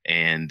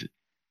 And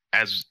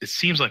as it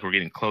seems like we're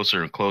getting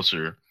closer and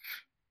closer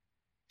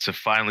to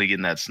finally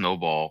getting that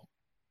snowball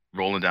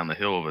rolling down the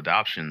hill of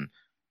adoption,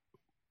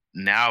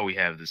 now we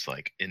have this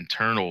like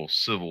internal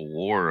civil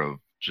war of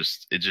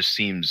it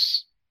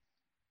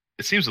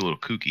seems a little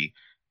kooky.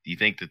 Do you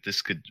think that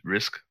this could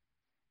risk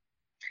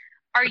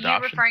Are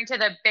adoption? you referring to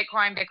the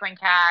Bitcoin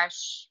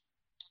Cash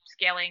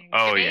scaling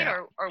debate,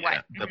 yeah. or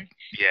what?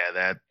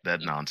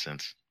 That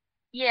nonsense.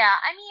 Yeah,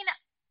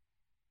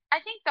 I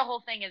think the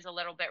whole thing is a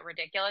little bit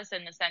ridiculous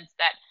in the sense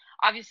that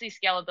obviously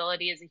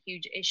scalability is a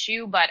huge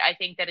issue, but I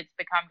think that it's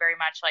become very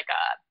much like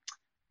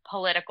a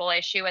political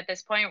issue at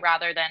this point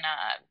rather than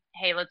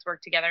hey, let's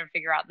work together and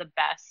figure out the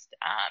best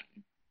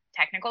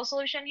technical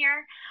solution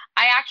here.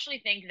 I actually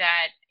think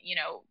that,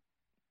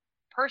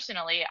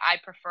 personally, I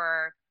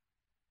prefer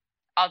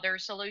other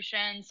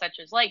solutions such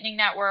as Lightning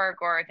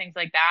Network or things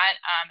like that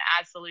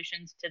as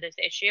solutions to this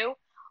issue.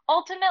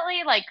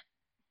 Ultimately,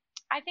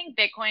 I think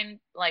Bitcoin,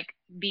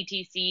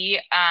 BTC,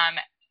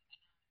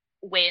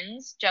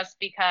 wins just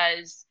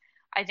because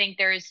I think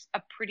there's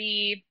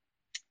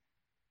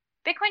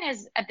Bitcoin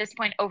has at this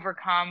point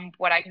overcome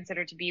what I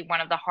consider to be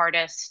one of the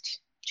hardest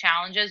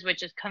challenges,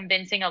 which is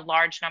convincing a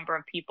large number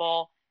of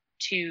people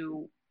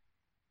to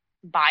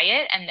buy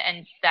it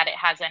and that it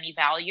has any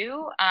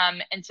value.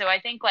 And so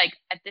I think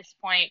at this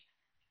point,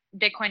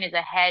 Bitcoin is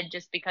ahead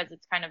just because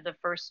it's kind of the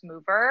first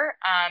mover.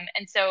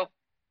 And so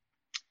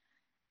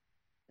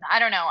I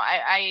don't know.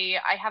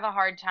 I have a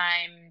hard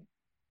time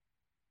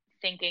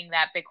thinking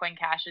that Bitcoin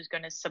Cash is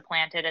going to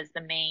supplant it as the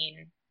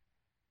main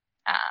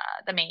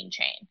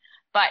chain.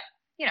 But,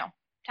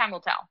 time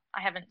will tell.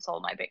 I haven't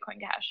sold my Bitcoin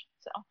Cash,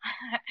 so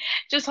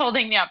just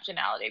holding the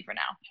optionality for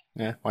now.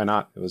 Yeah, why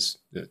not?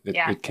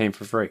 It came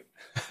for free.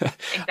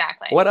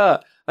 Exactly.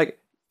 What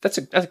that's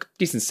a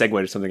decent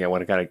segue to something I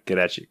want to kind of get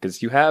at you,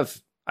 because you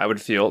have, I would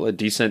feel, a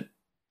decent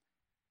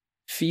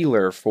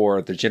feeler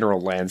for the general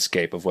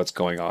landscape of what's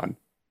going on.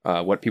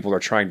 What people are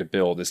trying to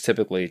build is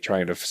typically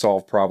trying to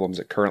solve problems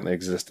that currently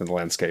exist in the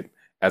landscape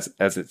as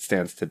it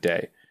stands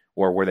today,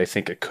 or where they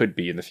think it could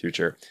be in the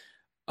future.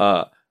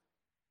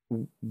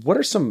 What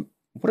are some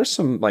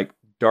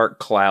dark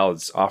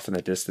clouds off in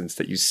the distance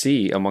that you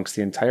see amongst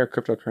the entire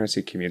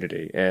cryptocurrency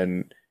community,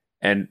 and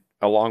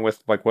along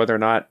with like whether or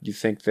not you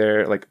think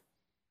they're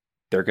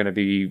going to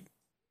be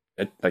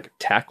like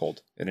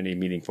tackled in any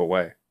meaningful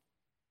way.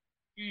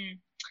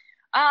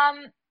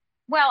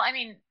 Well, I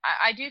mean,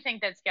 I do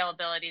think that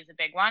scalability is a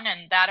big one,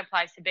 and that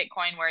applies to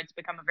Bitcoin, where it's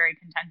become a very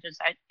contentious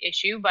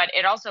issue, but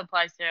it also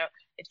applies to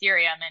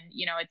Ethereum. And,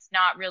 it's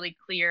not really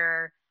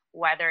clear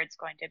whether it's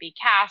going to be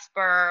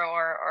Casper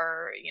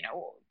or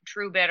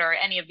Truebit or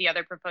any of the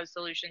other proposed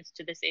solutions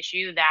to this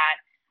issue that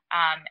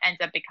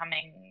ends up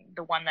becoming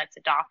the one that's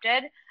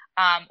adopted,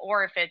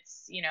 or if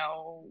it's,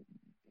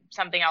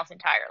 something else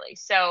entirely.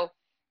 So,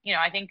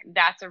 I think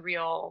that's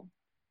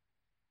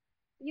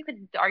you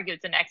could argue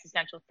it's an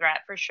existential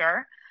threat for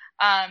sure.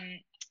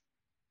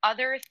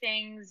 Other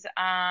things,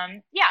 I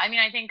mean,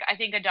 I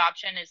think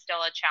adoption is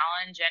still a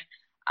challenge,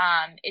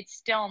 and it's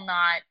still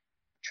not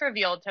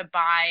trivial to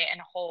buy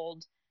and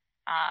hold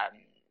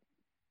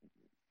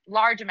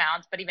large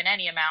amounts, but even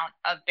any amount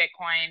of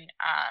Bitcoin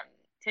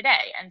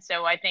today. And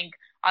so I think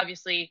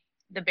obviously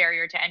the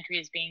barrier to entry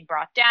is being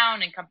brought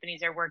down, and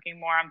companies are working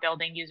more on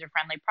building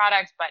user-friendly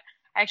products, but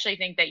I actually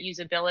think that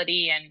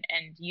usability and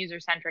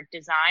user-centric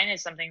design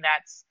is something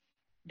that's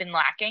been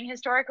lacking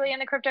historically in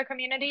the crypto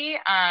community.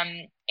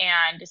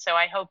 And so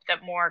I hope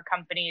that more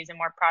companies and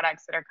more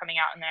products that are coming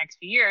out in the next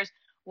few years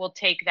will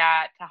take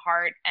that to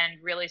heart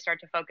and really start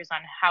to focus on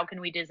how can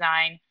we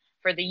design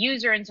for the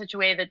user in such a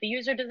way that the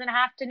user doesn't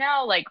have to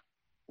know like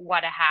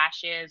what a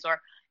hash is, or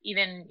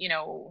even,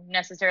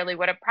 necessarily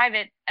what a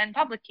private and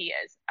public key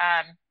is.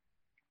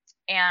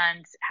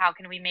 And how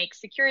can we make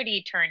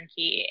security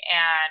turnkey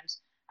and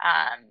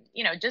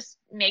just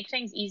make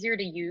things easier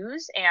to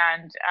use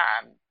and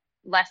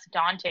less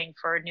daunting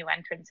for new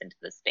entrants into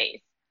the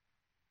space.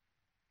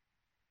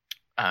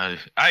 I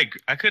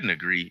couldn't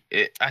agree.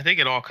 I think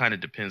it all kind of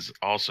depends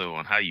also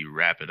on how you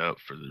wrap it up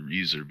for the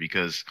user,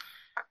 because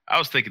I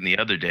was thinking the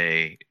other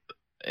day,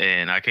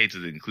 and I came to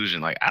the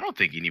conclusion, like, I don't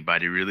think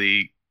anybody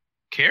really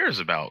cares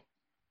about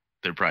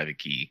their private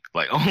key.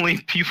 Like, only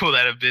people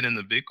that have been in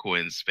the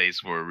Bitcoin space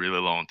for a really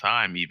long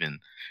time even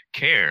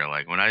care.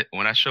 Like, when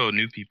I show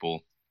new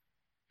people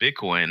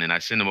Bitcoin and I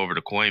send them over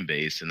to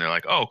Coinbase and they're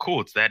like, oh,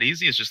 cool, it's that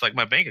easy. It's just like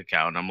my bank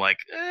account. And I'm like,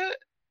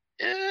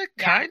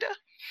 kinda.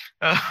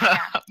 Yeah.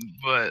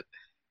 But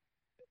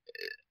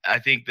I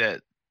think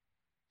that,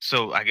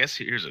 so I guess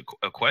here's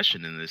a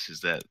question in this, is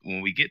that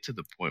when we get to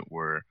the point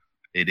where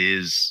it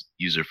is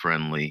user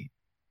friendly,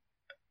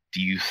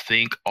 do you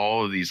think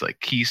all of these like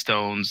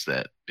keystones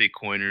that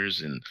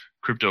Bitcoiners and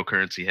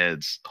cryptocurrency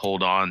heads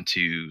hold on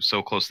to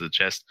so close to the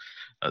chest,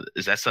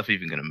 is that stuff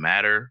even going to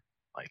matter?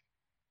 Like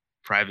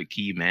private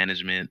key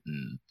management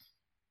and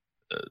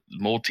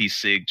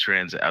multi-sig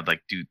does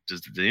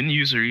the end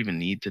user even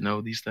need to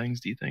know these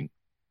things, do you think?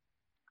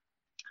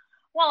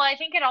 Well, I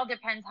think it all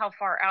depends how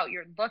far out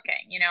you're looking.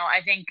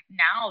 I think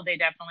now they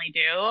definitely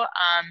do.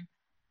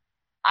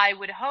 I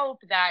would hope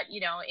that,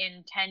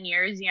 in 10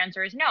 years, the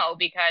answer is no,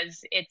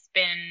 because it's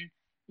been,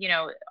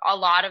 a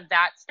lot of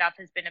that stuff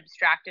has been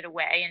abstracted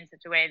away in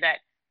such a way that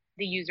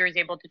the user is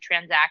able to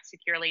transact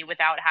securely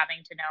without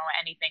having to know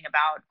anything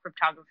about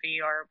cryptography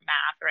or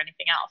math or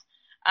anything else.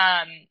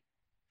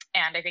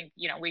 And I think,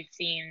 we've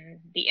seen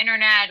the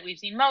internet, we've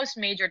seen most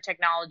major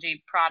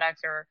technology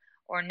products or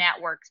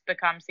networks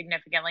become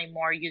significantly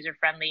more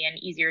user-friendly and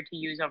easier to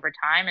use over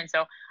time. And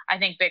so I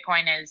think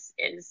Bitcoin is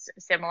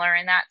similar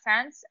in that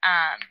sense.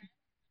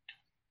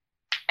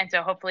 And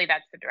so hopefully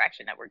that's the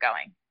direction that we're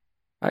going.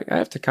 I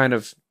have to kind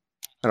of,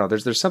 I don't know,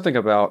 there's something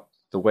about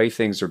the way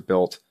things are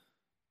built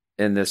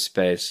in this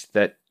space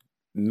that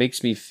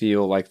makes me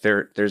feel like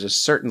there's a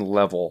certain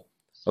level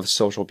of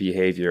social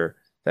behavior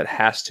that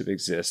has to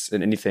exist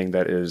in anything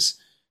that is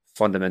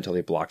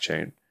fundamentally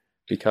blockchain.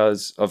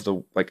 Because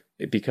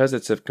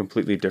it's a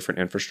completely different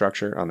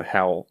infrastructure on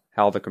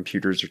how the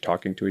computers are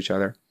talking to each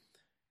other,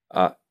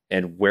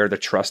 and where the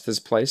trust is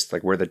placed,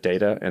 like where the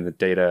data and the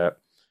data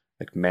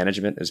like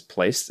management is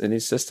placed in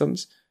these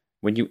systems.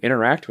 When you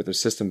interact with a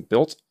system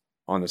built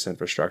on this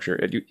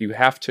infrastructure, you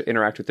have to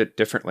interact with it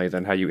differently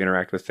than how you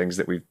interact with things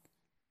that we've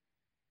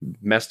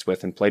messed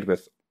with and played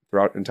with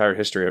throughout the entire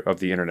history of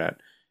the internet.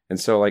 And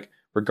so, like,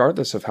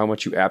 regardless of how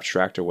much you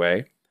abstract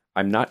away,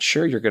 I'm not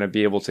sure you're going to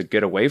be able to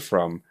get away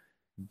from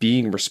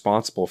being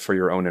responsible for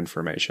your own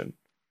information,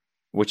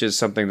 which is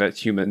something that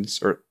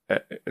humans, or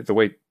the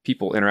way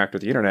people interact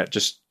with the internet,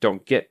 just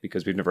don't get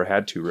because we've never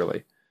had to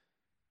really.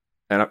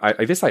 And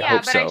I guess I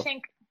hope so.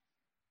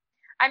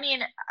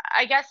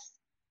 I guess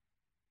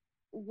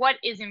what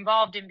is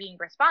involved in being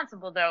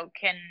responsible, though,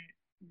 can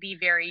be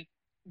very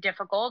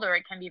difficult or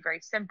it can be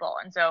very simple.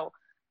 And so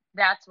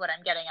that's what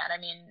I'm getting at. I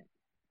mean,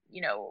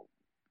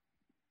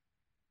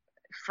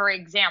 for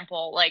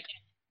example, like,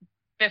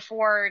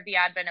 before the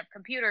advent of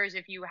computers,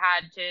 if you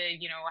had to,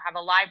 have a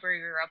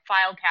library or a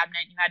file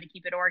cabinet, you had to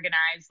keep it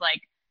organized.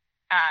 Like,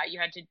 you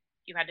had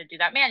to do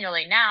that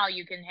manually. Now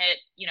you can hit,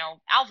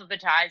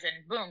 alphabetize,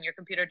 and boom, your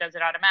computer does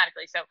it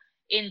automatically. So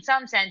in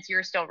some sense,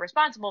 you're still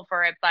responsible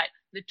for it, but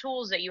the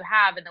tools that you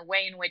have and the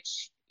way in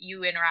which,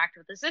 you interact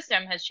with the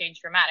system has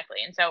changed dramatically.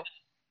 And so,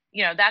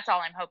 that's all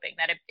I'm hoping,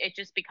 that it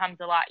just becomes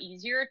a lot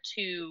easier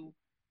to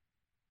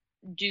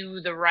do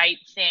the right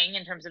thing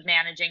in terms of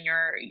managing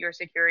your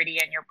security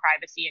and your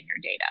privacy and your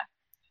data.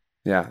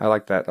 Yeah, I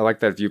like that. I like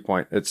that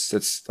viewpoint.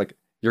 It's like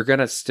you're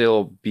gonna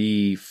still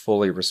be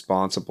fully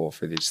responsible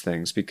for these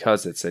things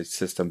because it's a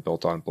system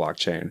built on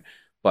blockchain,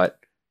 but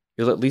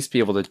you'll at least be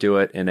able to do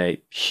it in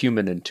a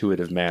human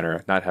intuitive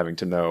manner, not having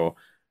to know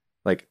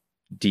like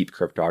deep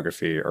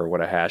cryptography or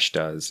what a hash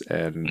does,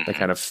 and the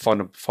kind of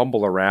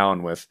fumble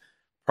around with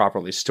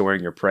properly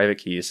storing your private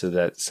key so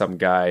that some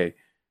guy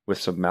with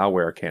some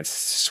malware can't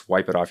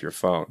swipe it off your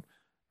phone.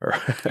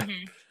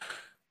 Mm-hmm.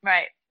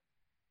 Right.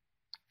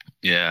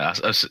 Yeah,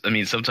 I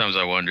mean, sometimes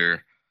I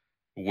wonder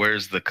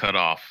where's the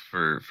cutoff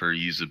for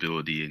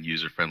usability and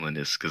user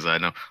friendliness, because I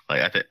know,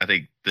 like, I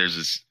think there's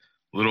this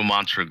little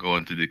mantra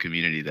going through the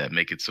community that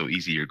make it so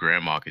easy your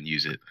grandma can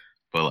use it,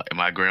 but like,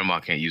 my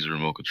grandma can't use a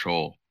remote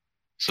control,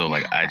 so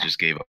like I just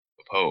gave up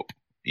hope.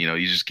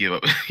 You just give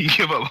up you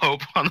give up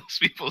hope on those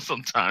people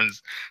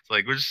sometimes. It's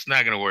like, we're just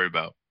not gonna worry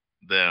about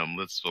them.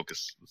 Let's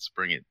focus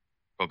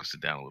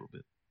it down a little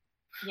bit.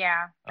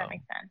 Yeah, that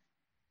makes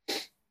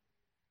sense.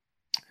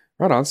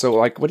 Right on. So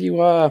like, what do you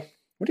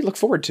look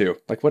forward to?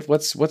 Like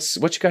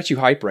what's got you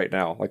hype right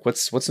now? Like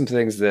what's some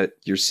things that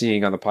you're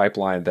seeing on the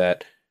pipeline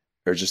that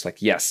are just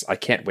like, yes, I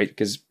can't wait,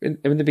 because in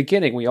the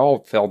beginning we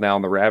all fell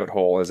down the rabbit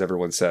hole, as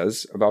everyone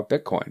says, about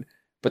Bitcoin.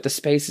 But the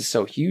space is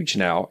so huge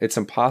now, it's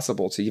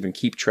impossible to even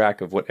keep track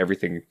of what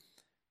everything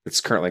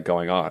that's currently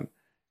going on.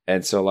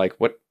 And so like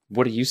what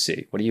do you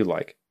see? What do you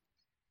like?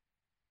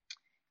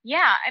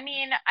 Yeah, I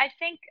mean, I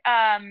think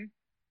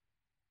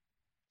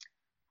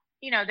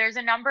there's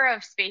a number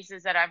of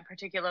spaces that I'm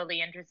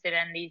particularly interested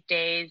in these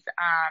days,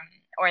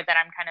 or that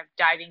I'm kind of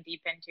diving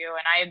deep into.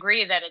 And I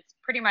agree that it's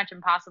pretty much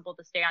impossible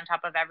to stay on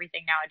top of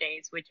everything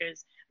nowadays, which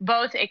is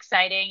both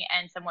exciting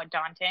and somewhat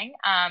daunting.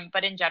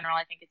 But in general,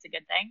 I think it's a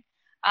good thing.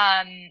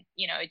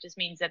 It just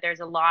means that there's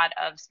a lot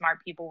of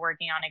smart people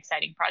working on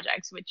exciting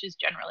projects, which is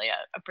generally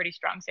a pretty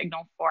strong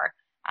signal for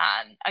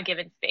a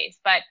given space.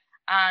 But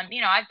I've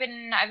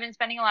been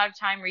spending a lot of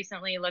time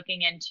recently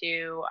looking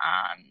into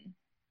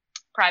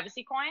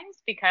privacy coins,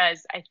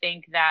 because I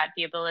think that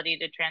the ability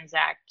to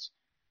transact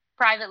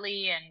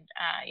privately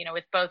and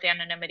with both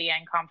anonymity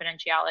and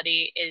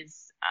confidentiality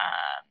is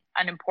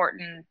an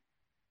important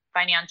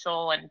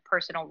financial and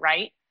personal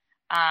right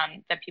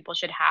that people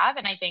should have.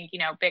 And I think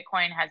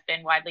Bitcoin has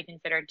been widely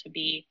considered to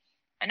be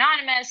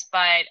anonymous,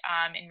 but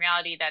in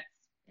reality that's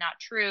not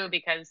true,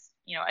 because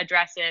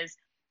addresses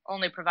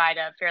only provide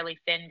a fairly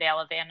thin veil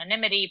of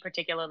anonymity,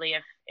 particularly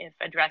if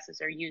addresses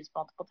are used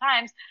multiple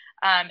times.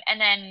 And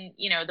then,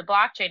 the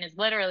blockchain is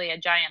literally a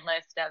giant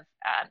list of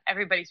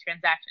everybody's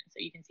transactions, so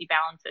you can see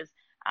balances.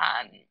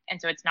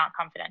 And so it's not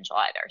confidential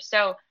either.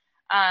 So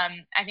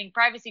I think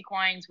privacy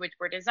coins, which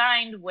were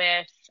designed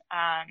with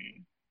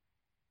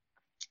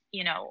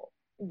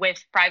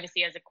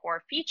privacy as a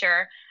core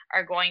feature,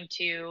 are going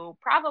to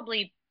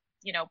probably,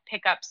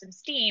 pick up some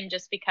steam,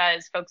 just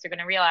because folks are going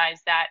to realize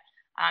that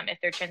if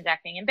they're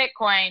transacting in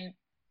Bitcoin,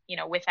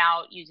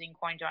 without using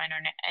CoinJoin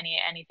or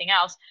anything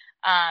else,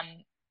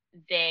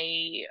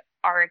 they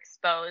are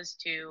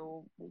exposed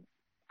to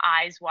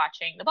eyes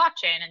watching the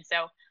blockchain. And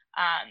so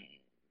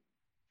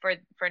for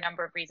a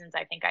number of reasons,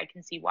 I think I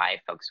can see why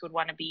folks would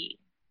want to be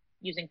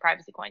using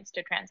privacy coins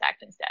to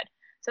transact instead.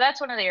 So that's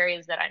one of the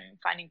areas that I'm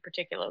finding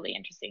particularly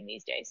interesting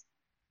these days.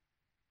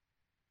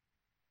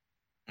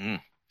 I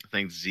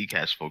think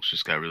Zcash folks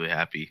just got really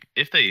happy,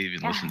 if they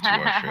even listen to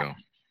our show.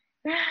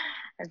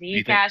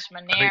 Zcash,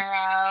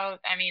 Monero.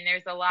 I mean,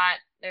 there's a lot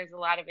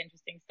of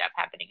interesting stuff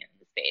happening in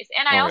the space.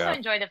 And I also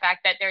enjoy the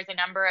fact that there's a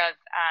number of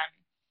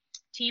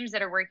teams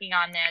that are working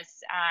on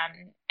this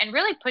and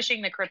really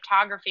pushing the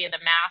cryptography of the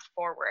math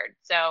forward.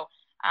 So,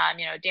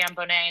 Dan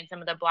Bonet and some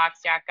of the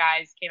Blockstack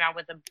guys came out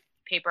with a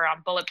paper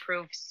on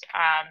bulletproofs,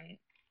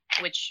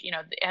 which,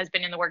 has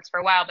been in the works for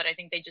a while, but I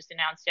think they just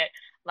announced it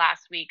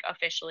last week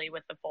officially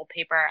with the full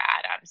paper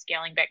at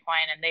Scaling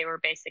Bitcoin. And they were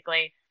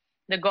basically,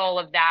 the goal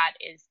of that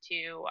is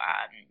to,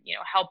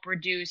 help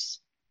reduce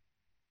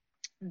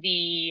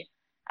the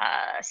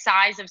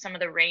size of some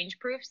of the range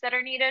proofs that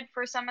are needed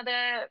for some of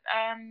the,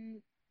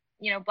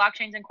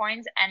 blockchains and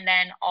coins, and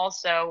then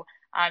also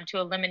to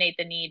eliminate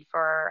the need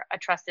for a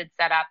trusted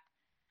setup,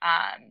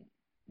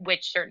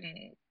 which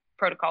certain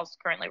protocols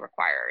currently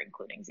require,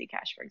 including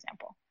Zcash, for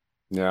example.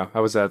 Yeah, I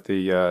was at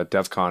the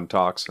DEF CON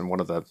talks, and one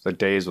of the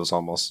days was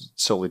almost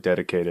solely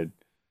dedicated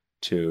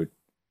to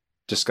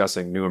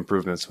discussing new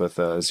improvements with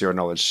zero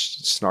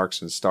knowledge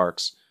snarks and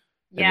starks.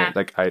 Yeah.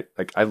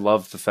 And I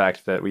love the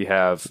fact that we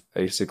have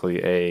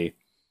basically a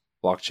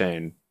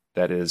blockchain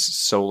that is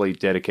solely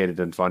dedicated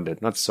and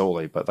funded. Not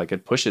solely, but like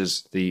it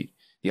pushes the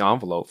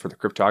envelope for the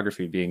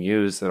cryptography being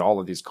used in all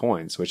of these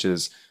coins, which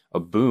is a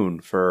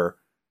boon for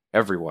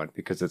everyone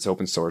because it's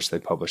open source. They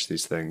publish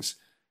these things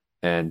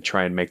and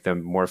try and make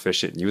them more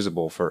efficient and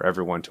usable for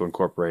everyone to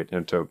incorporate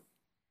into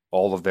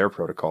all of their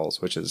protocols,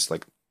 which is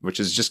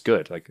just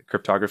good. Like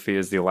cryptography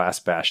is the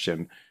last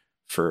bastion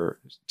for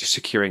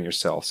securing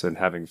yourselves and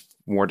having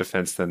more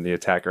defense than the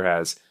attacker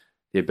has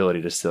the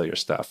ability to steal your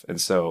stuff.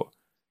 And so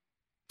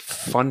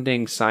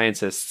funding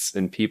scientists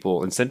and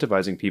people,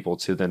 incentivizing people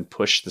to then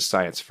push the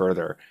science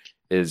further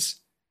is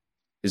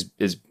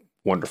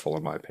wonderful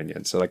in my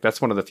opinion. So like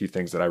that's one of the few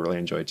things that I really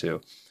enjoy too.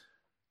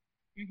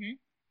 Mm-hmm.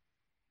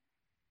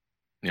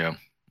 Yeah,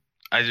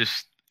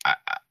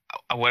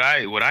 what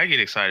I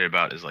get excited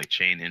about is like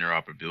chain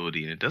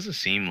interoperability, and it doesn't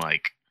seem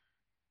like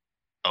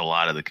a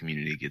lot of the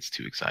community gets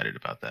too excited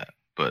about that.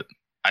 But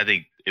I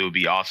think it would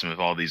be awesome if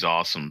all these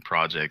awesome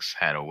projects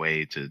had a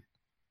way to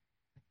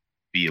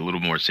be a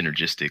little more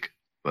synergistic.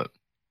 But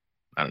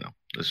I don't know.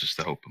 That's just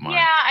the hope of mine.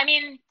 Yeah, I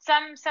mean,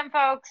 some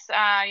folks,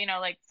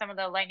 like some of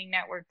the Lightning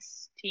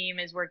Networks team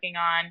is working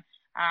on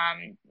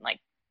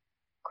like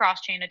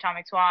cross-chain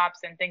atomic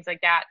swaps and things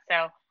like that.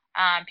 So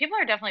people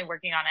are definitely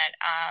working on it.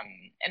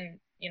 And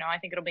I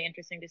think it'll be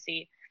interesting to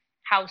see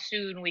how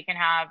soon we can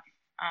have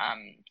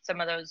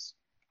some of those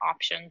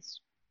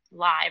options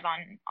live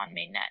on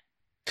mainnet.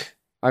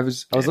 I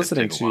was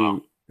listening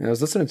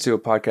to a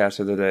podcast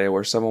the other day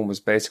where someone was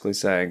basically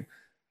saying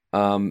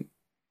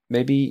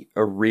maybe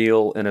a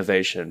real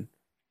innovation,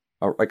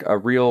 like a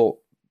real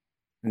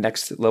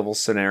next level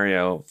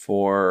scenario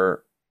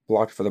for the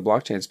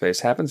blockchain space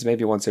happens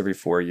maybe once every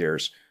 4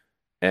 years,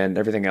 and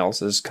everything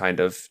else is kind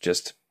of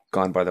just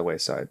gone by the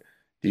wayside.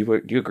 Do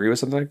you agree with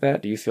something like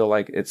that? Do you feel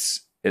like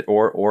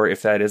or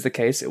if that is the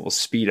case, it will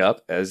speed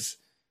up as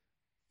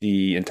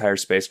the entire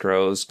space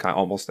grows kind of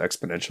almost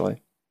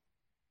exponentially?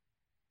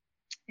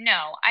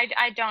 No,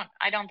 I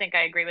don't think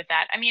I agree with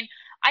that. I mean,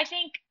 I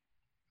think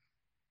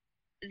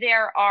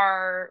there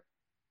are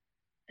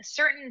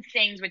certain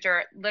things which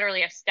are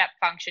literally a step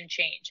function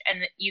change.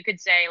 And you could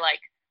say,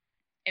 like,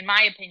 in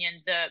my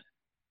opinion,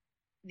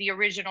 the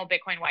original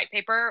Bitcoin white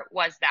paper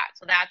was that.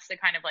 So that's the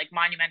kind of like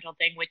monumental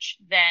thing, which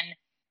then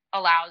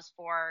allows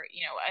for,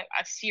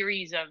 a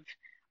series of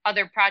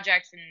other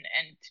projects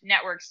and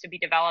networks to be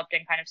developed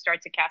and kind of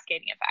starts a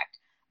cascading effect.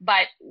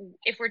 But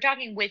if we're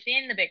talking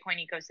within the Bitcoin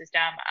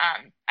ecosystem,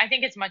 I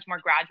think it's much more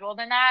gradual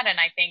than that. And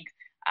I think,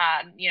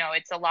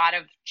 it's a lot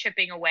of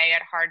chipping away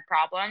at hard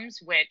problems,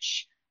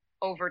 which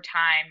over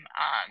time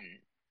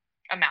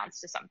amounts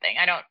to something.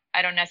 I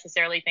don't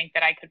necessarily think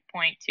that I could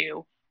point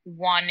to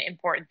one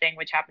important thing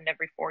which happened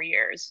every 4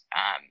 years.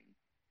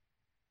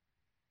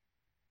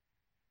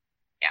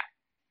 Yeah.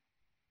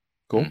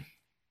 Cool.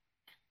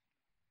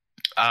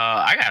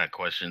 I got a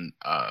question.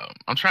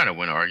 I'm trying to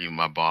win an argument with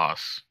my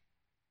boss.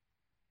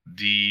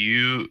 Do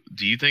you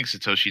think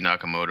Satoshi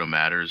Nakamoto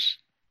matters?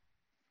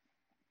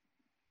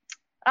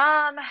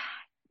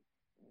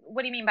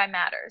 What do you mean by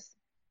matters?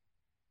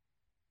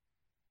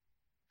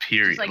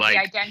 Period. Just like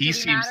the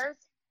identity matters?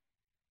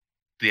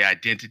 The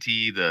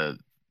identity,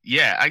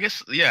 I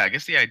guess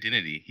the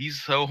identity.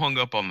 He's so hung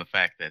up on the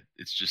fact that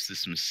it's just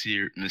this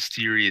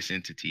mysterious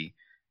entity,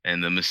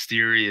 and the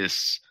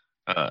mysterious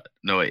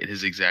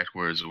his exact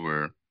words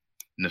were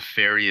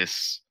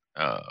nefarious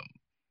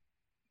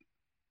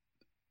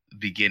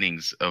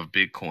beginnings of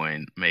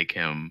Bitcoin make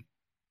him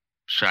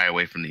shy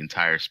away from the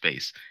entire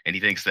space. And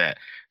he thinks that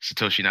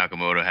Satoshi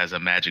Nakamoto has a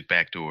magic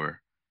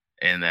backdoor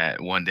and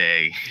that one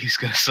day he's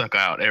going to suck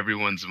out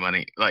everyone's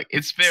money. Like,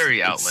 it's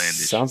very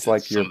outlandish. Sounds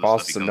like your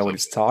boss doesn't know what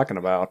he's talking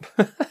about.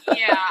 Yeah,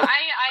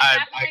 I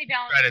definitely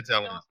don't. Try to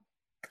tell him.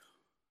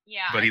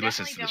 Yeah, but he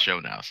listens to the show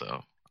now, so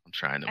I'm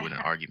trying to win an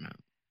argument.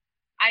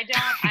 I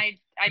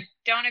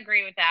don't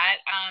agree with that.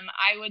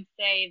 I would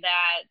say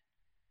that,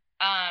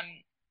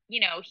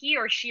 he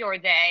or she or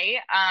they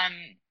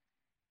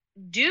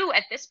do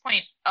at this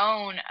point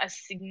own a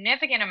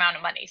significant amount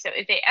of money. So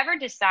if they ever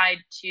decide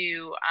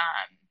to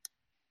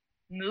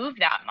move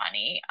that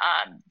money,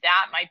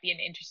 that might be an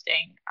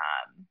interesting,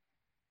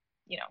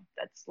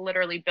 that's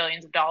literally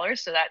billions of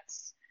dollars. So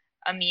that's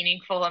a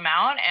meaningful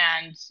amount.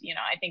 And,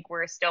 I think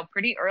we're still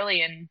pretty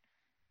early in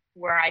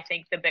where I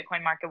think the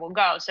Bitcoin market will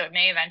go. So it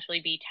may eventually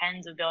be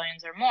tens of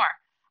billions or more.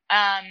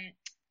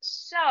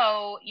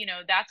 So,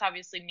 that's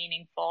obviously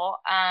meaningful.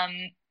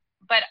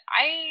 But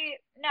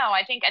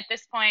I think at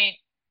this point,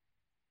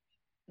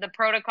 the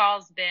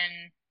protocol's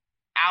been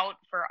out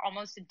for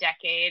almost a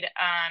decade.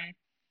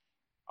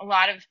 A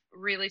lot of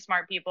really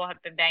smart people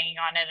have been banging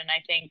on it. And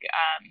I think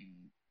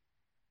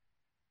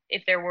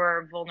if there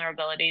were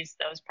vulnerabilities,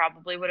 those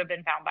probably would have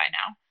been found by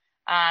now.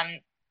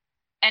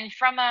 And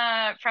from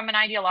an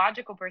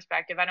ideological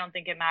perspective, I don't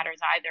think it matters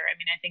either. I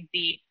mean, I think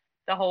the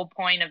whole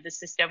point of the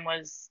system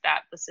was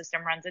that the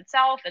system runs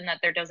itself and that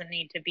there doesn't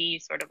need to be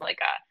sort of like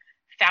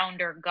a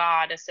founder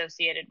god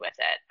associated with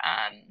it.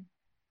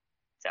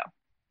 So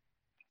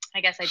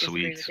I guess I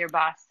disagree with your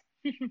boss.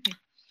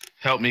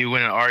 Help me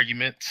win an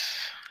argument.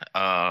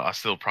 I'll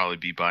still probably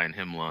be buying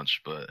him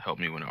lunch, but help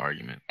me win an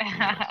argument.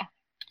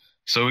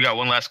 So we got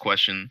one last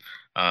question,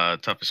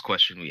 toughest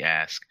question we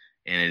ask,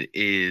 and it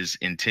is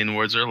in 10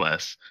 words or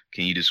less.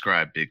 Can you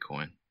describe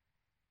Bitcoin?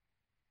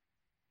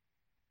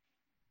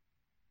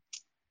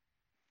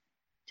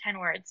 10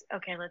 words.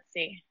 Okay, let's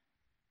see.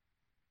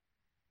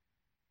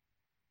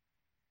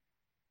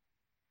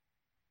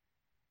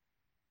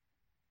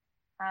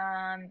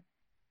 Um,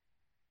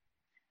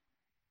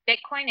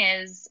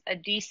 Bitcoin is a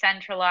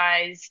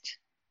decentralized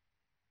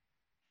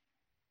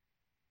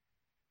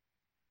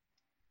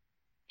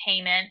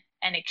payment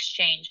and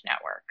exchange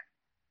network.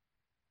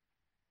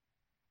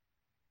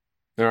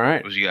 All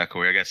right. What you got,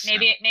 Corey? I guess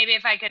Maybe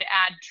if I could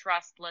add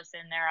trustless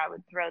in there, I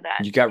would throw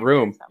that. You got in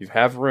room. there You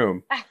have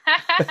room.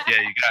 somewhere.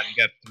 yeah, you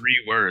got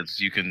 3 words.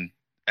 You can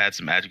add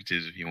some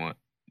adjectives if you want.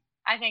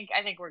 I think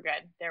we're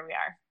good. There we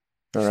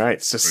are. All right. We're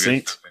good?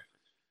 Succinct.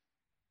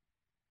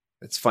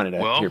 It's funny to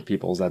Well- hear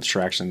people's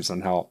abstractions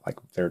on how like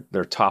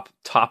their top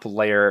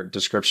layer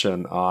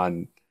description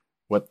on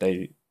what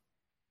they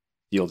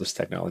feel this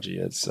technology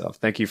is. So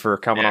thank you for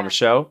coming on the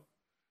show.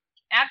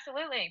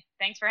 Absolutely.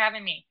 Thanks for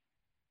having me.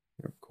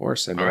 Of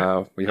course. And All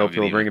right. we Have a hope good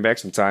you'll bring evening. it back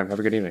sometime. Have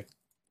a good evening.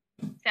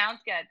 Sounds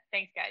good.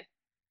 Thanks, guys.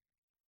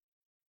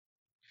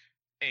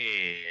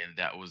 And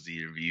that was the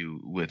interview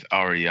with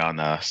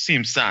Ariana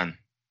Simpson.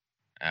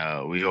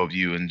 We hope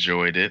you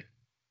enjoyed it.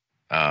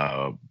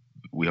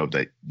 We hope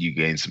that you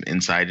gained some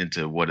insight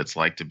into what it's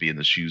like to be in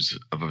the shoes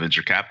of a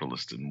venture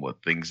capitalist and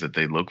what things that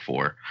they look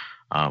for.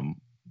 And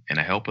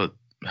I hope it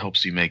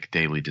helps you make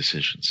daily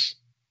decisions.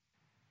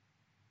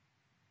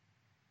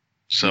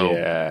 So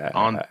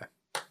yeah.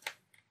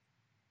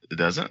 It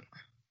doesn't?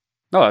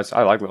 No,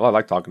 I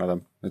like talking to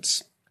them.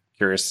 It's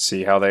curious to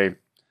see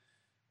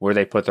where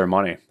they put their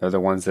money. They're the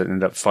ones that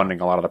end up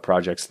funding a lot of the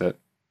projects that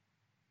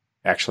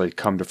actually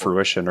come to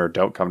fruition or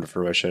don't come to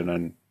fruition,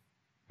 and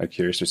I'm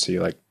curious to see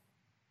like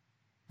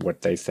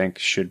what they think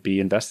should be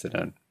invested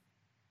in.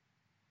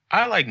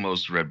 I, like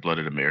most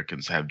red-blooded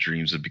Americans, have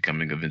dreams of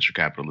becoming a venture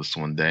capitalist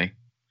one day.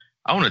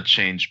 I want to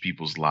change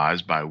people's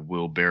lives by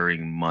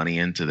will-bearing money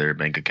into their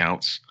bank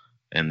accounts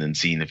and then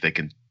seeing if they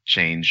can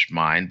change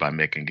mine by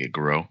making it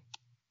grow.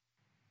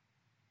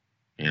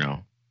 You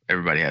know,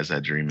 everybody has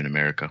that dream in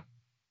America.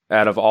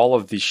 Out of all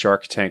of the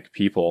Shark Tank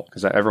people,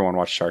 because everyone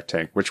watched Shark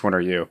Tank, which one are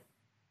you?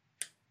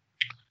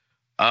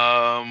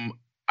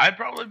 I'd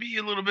probably be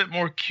a little bit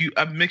more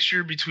a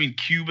mixture between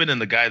Cuban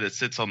and the guy that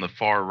sits on the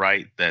far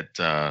right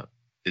that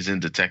is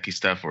into techie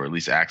stuff, or at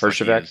least acts like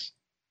he is.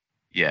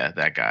 Yeah,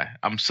 that guy.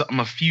 I'm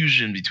a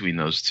fusion between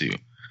those two.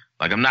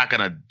 Like I'm not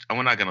gonna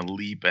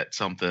leap at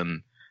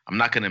something. I'm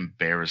not gonna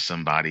embarrass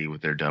somebody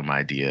with their dumb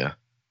idea.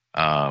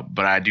 But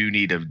I do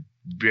need a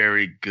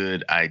very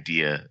good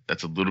idea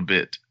that's a little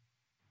bit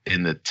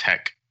in the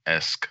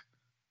tech-esque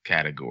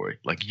category,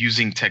 like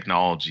using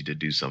technology to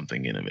do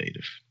something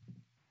innovative.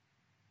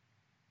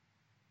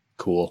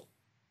 Cool.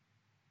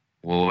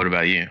 Well, what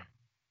about you?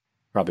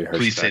 Probably Hirschbeck.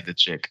 Please say the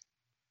chick.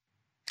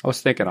 I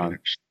was thinking on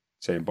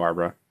saying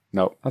Barbara.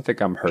 No, I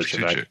think I'm There's 2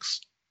 Hirschbeck.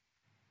 chicks.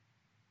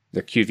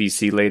 The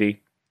QVC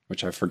lady,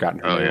 which I've forgotten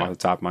her name off the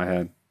top of my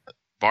head.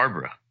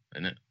 Barbara,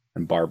 isn't it?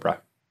 And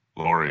Barbara.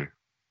 Lori.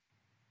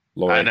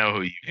 Lori. I know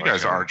who you You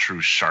guys are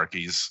true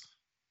sharkies.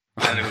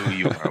 I know who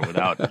you are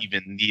without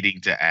even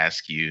needing to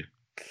ask you.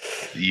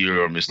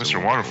 You're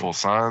Mr. Wonderful,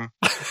 son.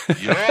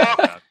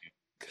 Yup.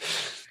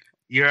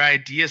 Your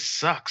idea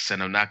sucks,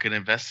 and I'm not going to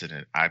invest in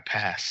it. I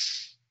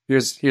pass.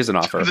 Here's an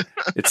offer.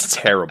 It's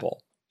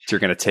terrible. You're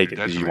going to take it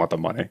because you Definitely. want the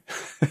money.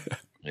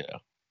 Yeah.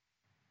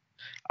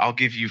 I'll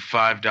give you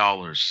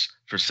 $5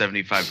 for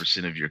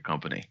 75% of your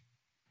company.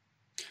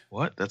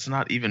 What? That's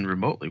not even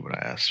remotely what I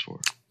asked for.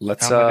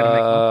 Let's How am I gonna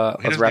make money?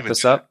 He let's doesn't wrap even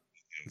this do up.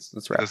 that.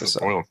 Let's wrap He this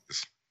doesn't up. spoil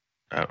this.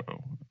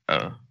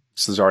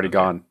 This has already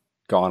gone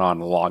on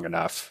long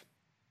enough.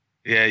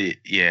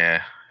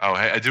 Yeah. Oh,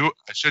 hey,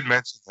 I should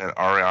mention that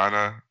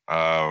Ariana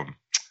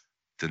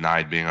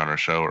denied being on our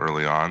show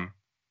early on,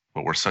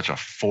 but we're such a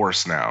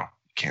force now.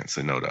 You can't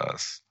say no to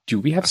us. Do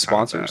we have That's not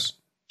sponsors?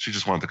 She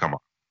just wanted to come on.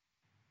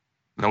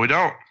 No, we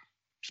don't.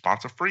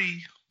 Sponsor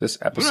free. This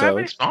don't have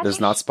any episode sponsors? is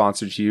not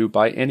sponsored to you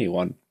by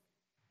anyone.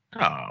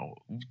 Oh,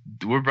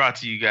 we're brought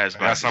to you guys I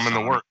by got some in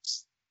the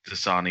works.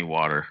 Dasani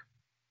water.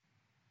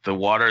 The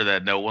water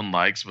that no one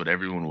likes, but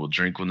everyone will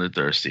drink when they're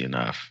thirsty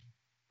enough.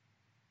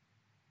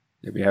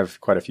 Yeah, we have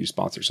quite a few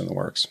sponsors in the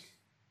works.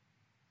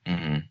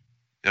 Mm-hmm.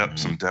 Yep,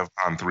 some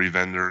DevCon 3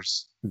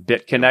 vendors.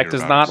 BitConnect You'll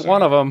is hear about not it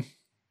one of them.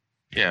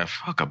 Yeah,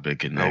 fuck a big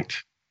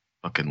connect.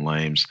 Nope. Fucking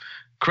lames.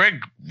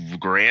 Craig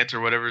Grant or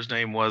whatever his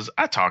name was,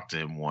 I talked to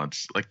him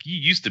once. Like, you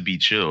used to be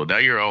chill. Now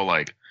you're all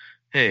like,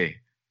 hey,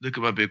 look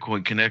at my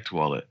Bitcoin Connect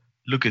wallet.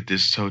 Look at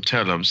this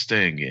hotel I'm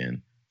staying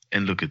in.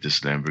 And look at this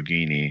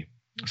Lamborghini.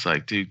 It's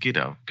like, dude, get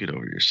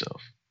over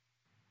yourself.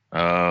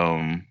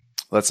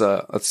 Let's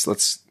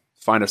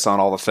find us on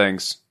all the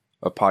things,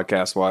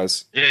 podcast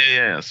wise.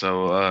 Yeah.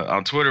 So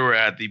on Twitter, we're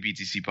at the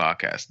BTC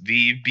Podcast.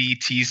 The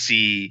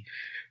BTC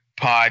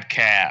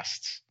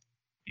Podcast.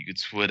 You could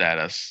tweet at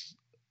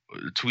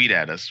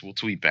us. We'll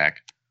tweet back.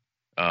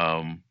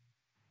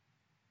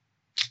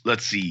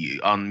 Let's see.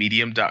 On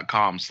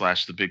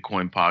medium.com/the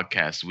Bitcoin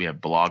Podcast, we have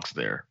blogs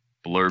there,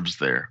 blurbs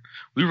there.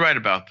 We write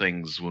about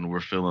things when we're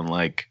feeling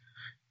like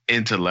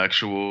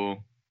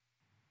intellectual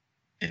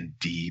and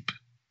deep.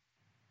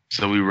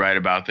 So we write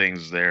about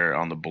things there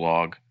on the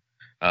blog.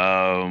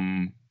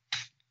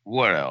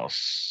 What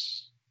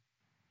else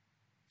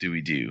do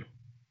we do?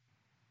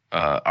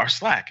 Our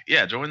Slack.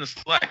 Yeah, join the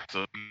Slack.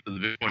 So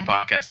the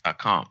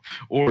BitcoinPodcast.com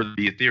or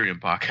the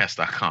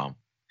EthereumPodcast.com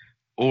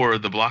or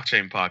the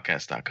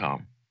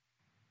BlockchainPodcast.com.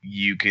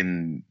 You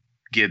can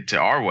get to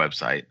our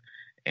website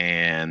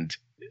and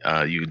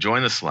you can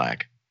join the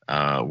Slack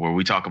where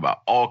we talk about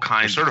all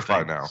kinds You're of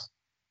certified things. now.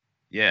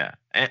 Yeah.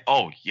 And,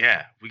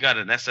 we got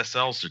an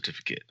SSL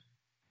certificate,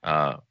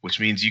 which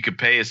means you can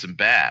pay us in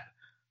BAT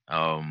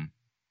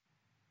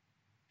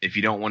if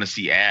you don't want to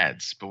see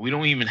ads. But we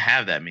don't even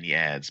have that many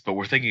ads. But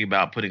we're thinking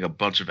about putting a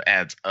bunch of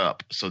ads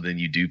up, so then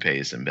you do pay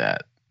us in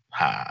BAT.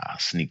 Ha,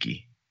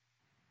 sneaky.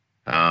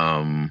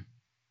 How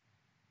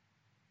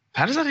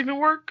does that even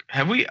work?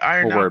 Have we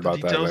ironed We'll worry out the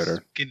about that details?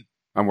 later.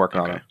 I'm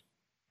working on Okay.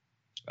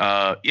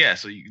 it. Yeah,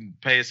 so you can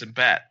pay us in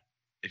BAT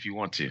if you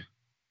want to.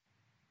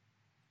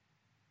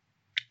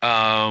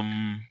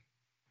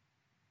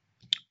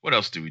 What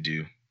else do we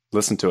do?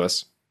 Listen to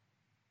us.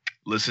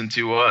 Listen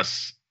to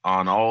us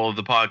on all of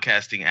the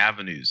podcasting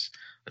avenues.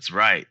 That's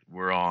right.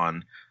 We're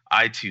on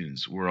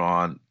iTunes. We're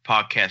on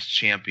Podcast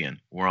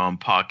Champion. We're on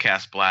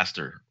Podcast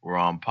Blaster. We're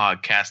on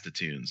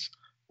Podcastitunes.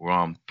 We're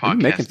on Podcast Are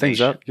you making things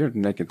Nation. up? You're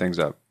making things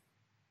up.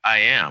 I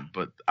am,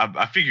 but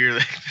I figure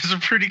that there's a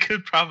pretty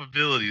good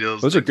probability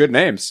Those are good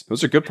names.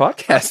 Those are good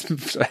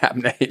podcast app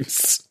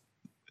names.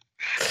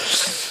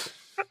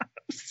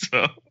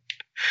 So,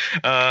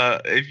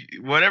 if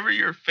whatever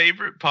your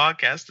favorite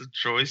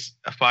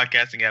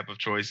podcasting app of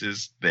choice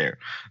is, there.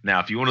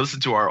 Now, if you want to listen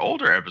to our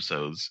older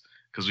episodes,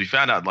 because we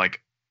found out like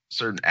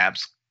certain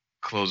apps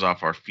close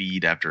off our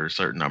feed after a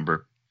certain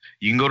number,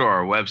 you can go to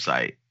our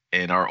website,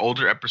 and our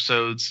older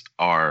episodes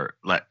are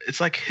like it's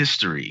like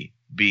history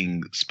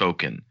being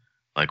spoken.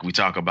 Like we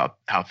talk about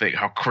how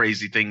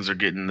crazy things are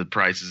getting the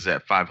prices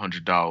at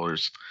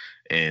 $500,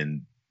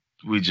 and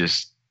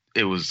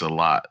it was a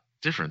lot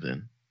different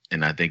then.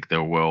 And I think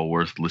they're well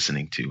worth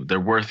listening to. They're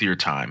worth your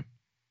time.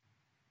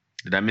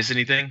 Did I miss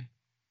anything?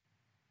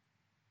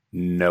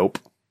 Nope.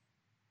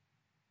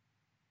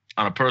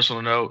 On a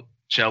personal note,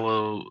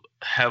 Cello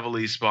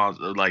heavily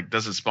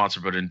doesn't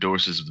sponsor but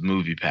endorses the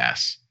Movie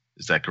Pass.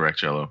 Is that correct,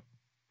 Cello?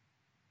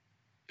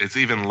 It's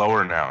even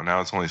lower now. Now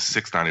it's only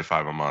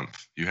 $6.95 a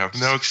month. You have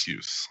no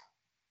excuse.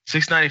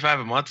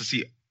 $6.95 a month to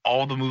see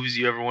all the movies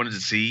you ever wanted to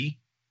see?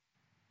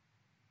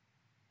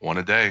 One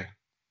a day.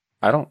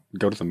 I don't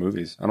go to the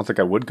movies. I don't think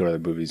I would go to the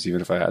movies even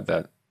if I had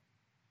that.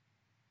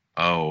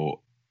 Oh,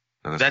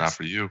 And that's not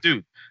for you.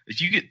 Dude,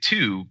 if you get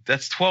two,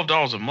 that's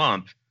 $12 a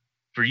month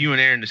for you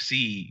and Aaron to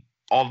see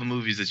all the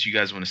movies that you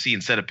guys want to see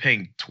instead of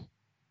paying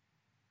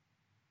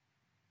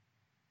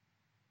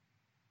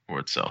for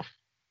itself.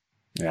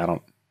 Yeah, I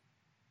don't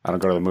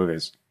go to the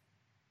movies.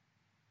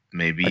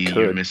 Maybe I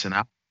you're could. missing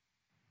out.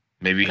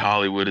 Maybe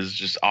Hollywood is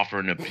just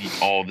offering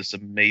all this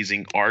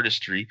amazing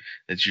artistry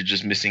that you're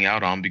just missing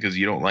out on because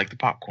you don't like the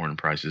popcorn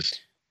prices.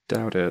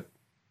 Doubt it.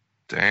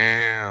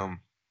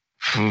 Damn.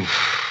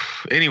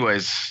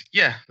 Anyways,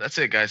 yeah, that's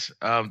it, guys.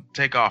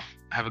 Take off.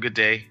 Have a good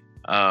day.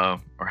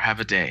 Or have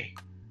a day.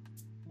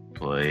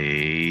 Play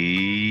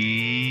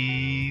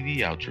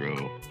the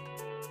outro.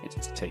 You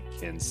just take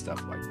Ken's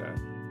stuff like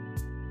that.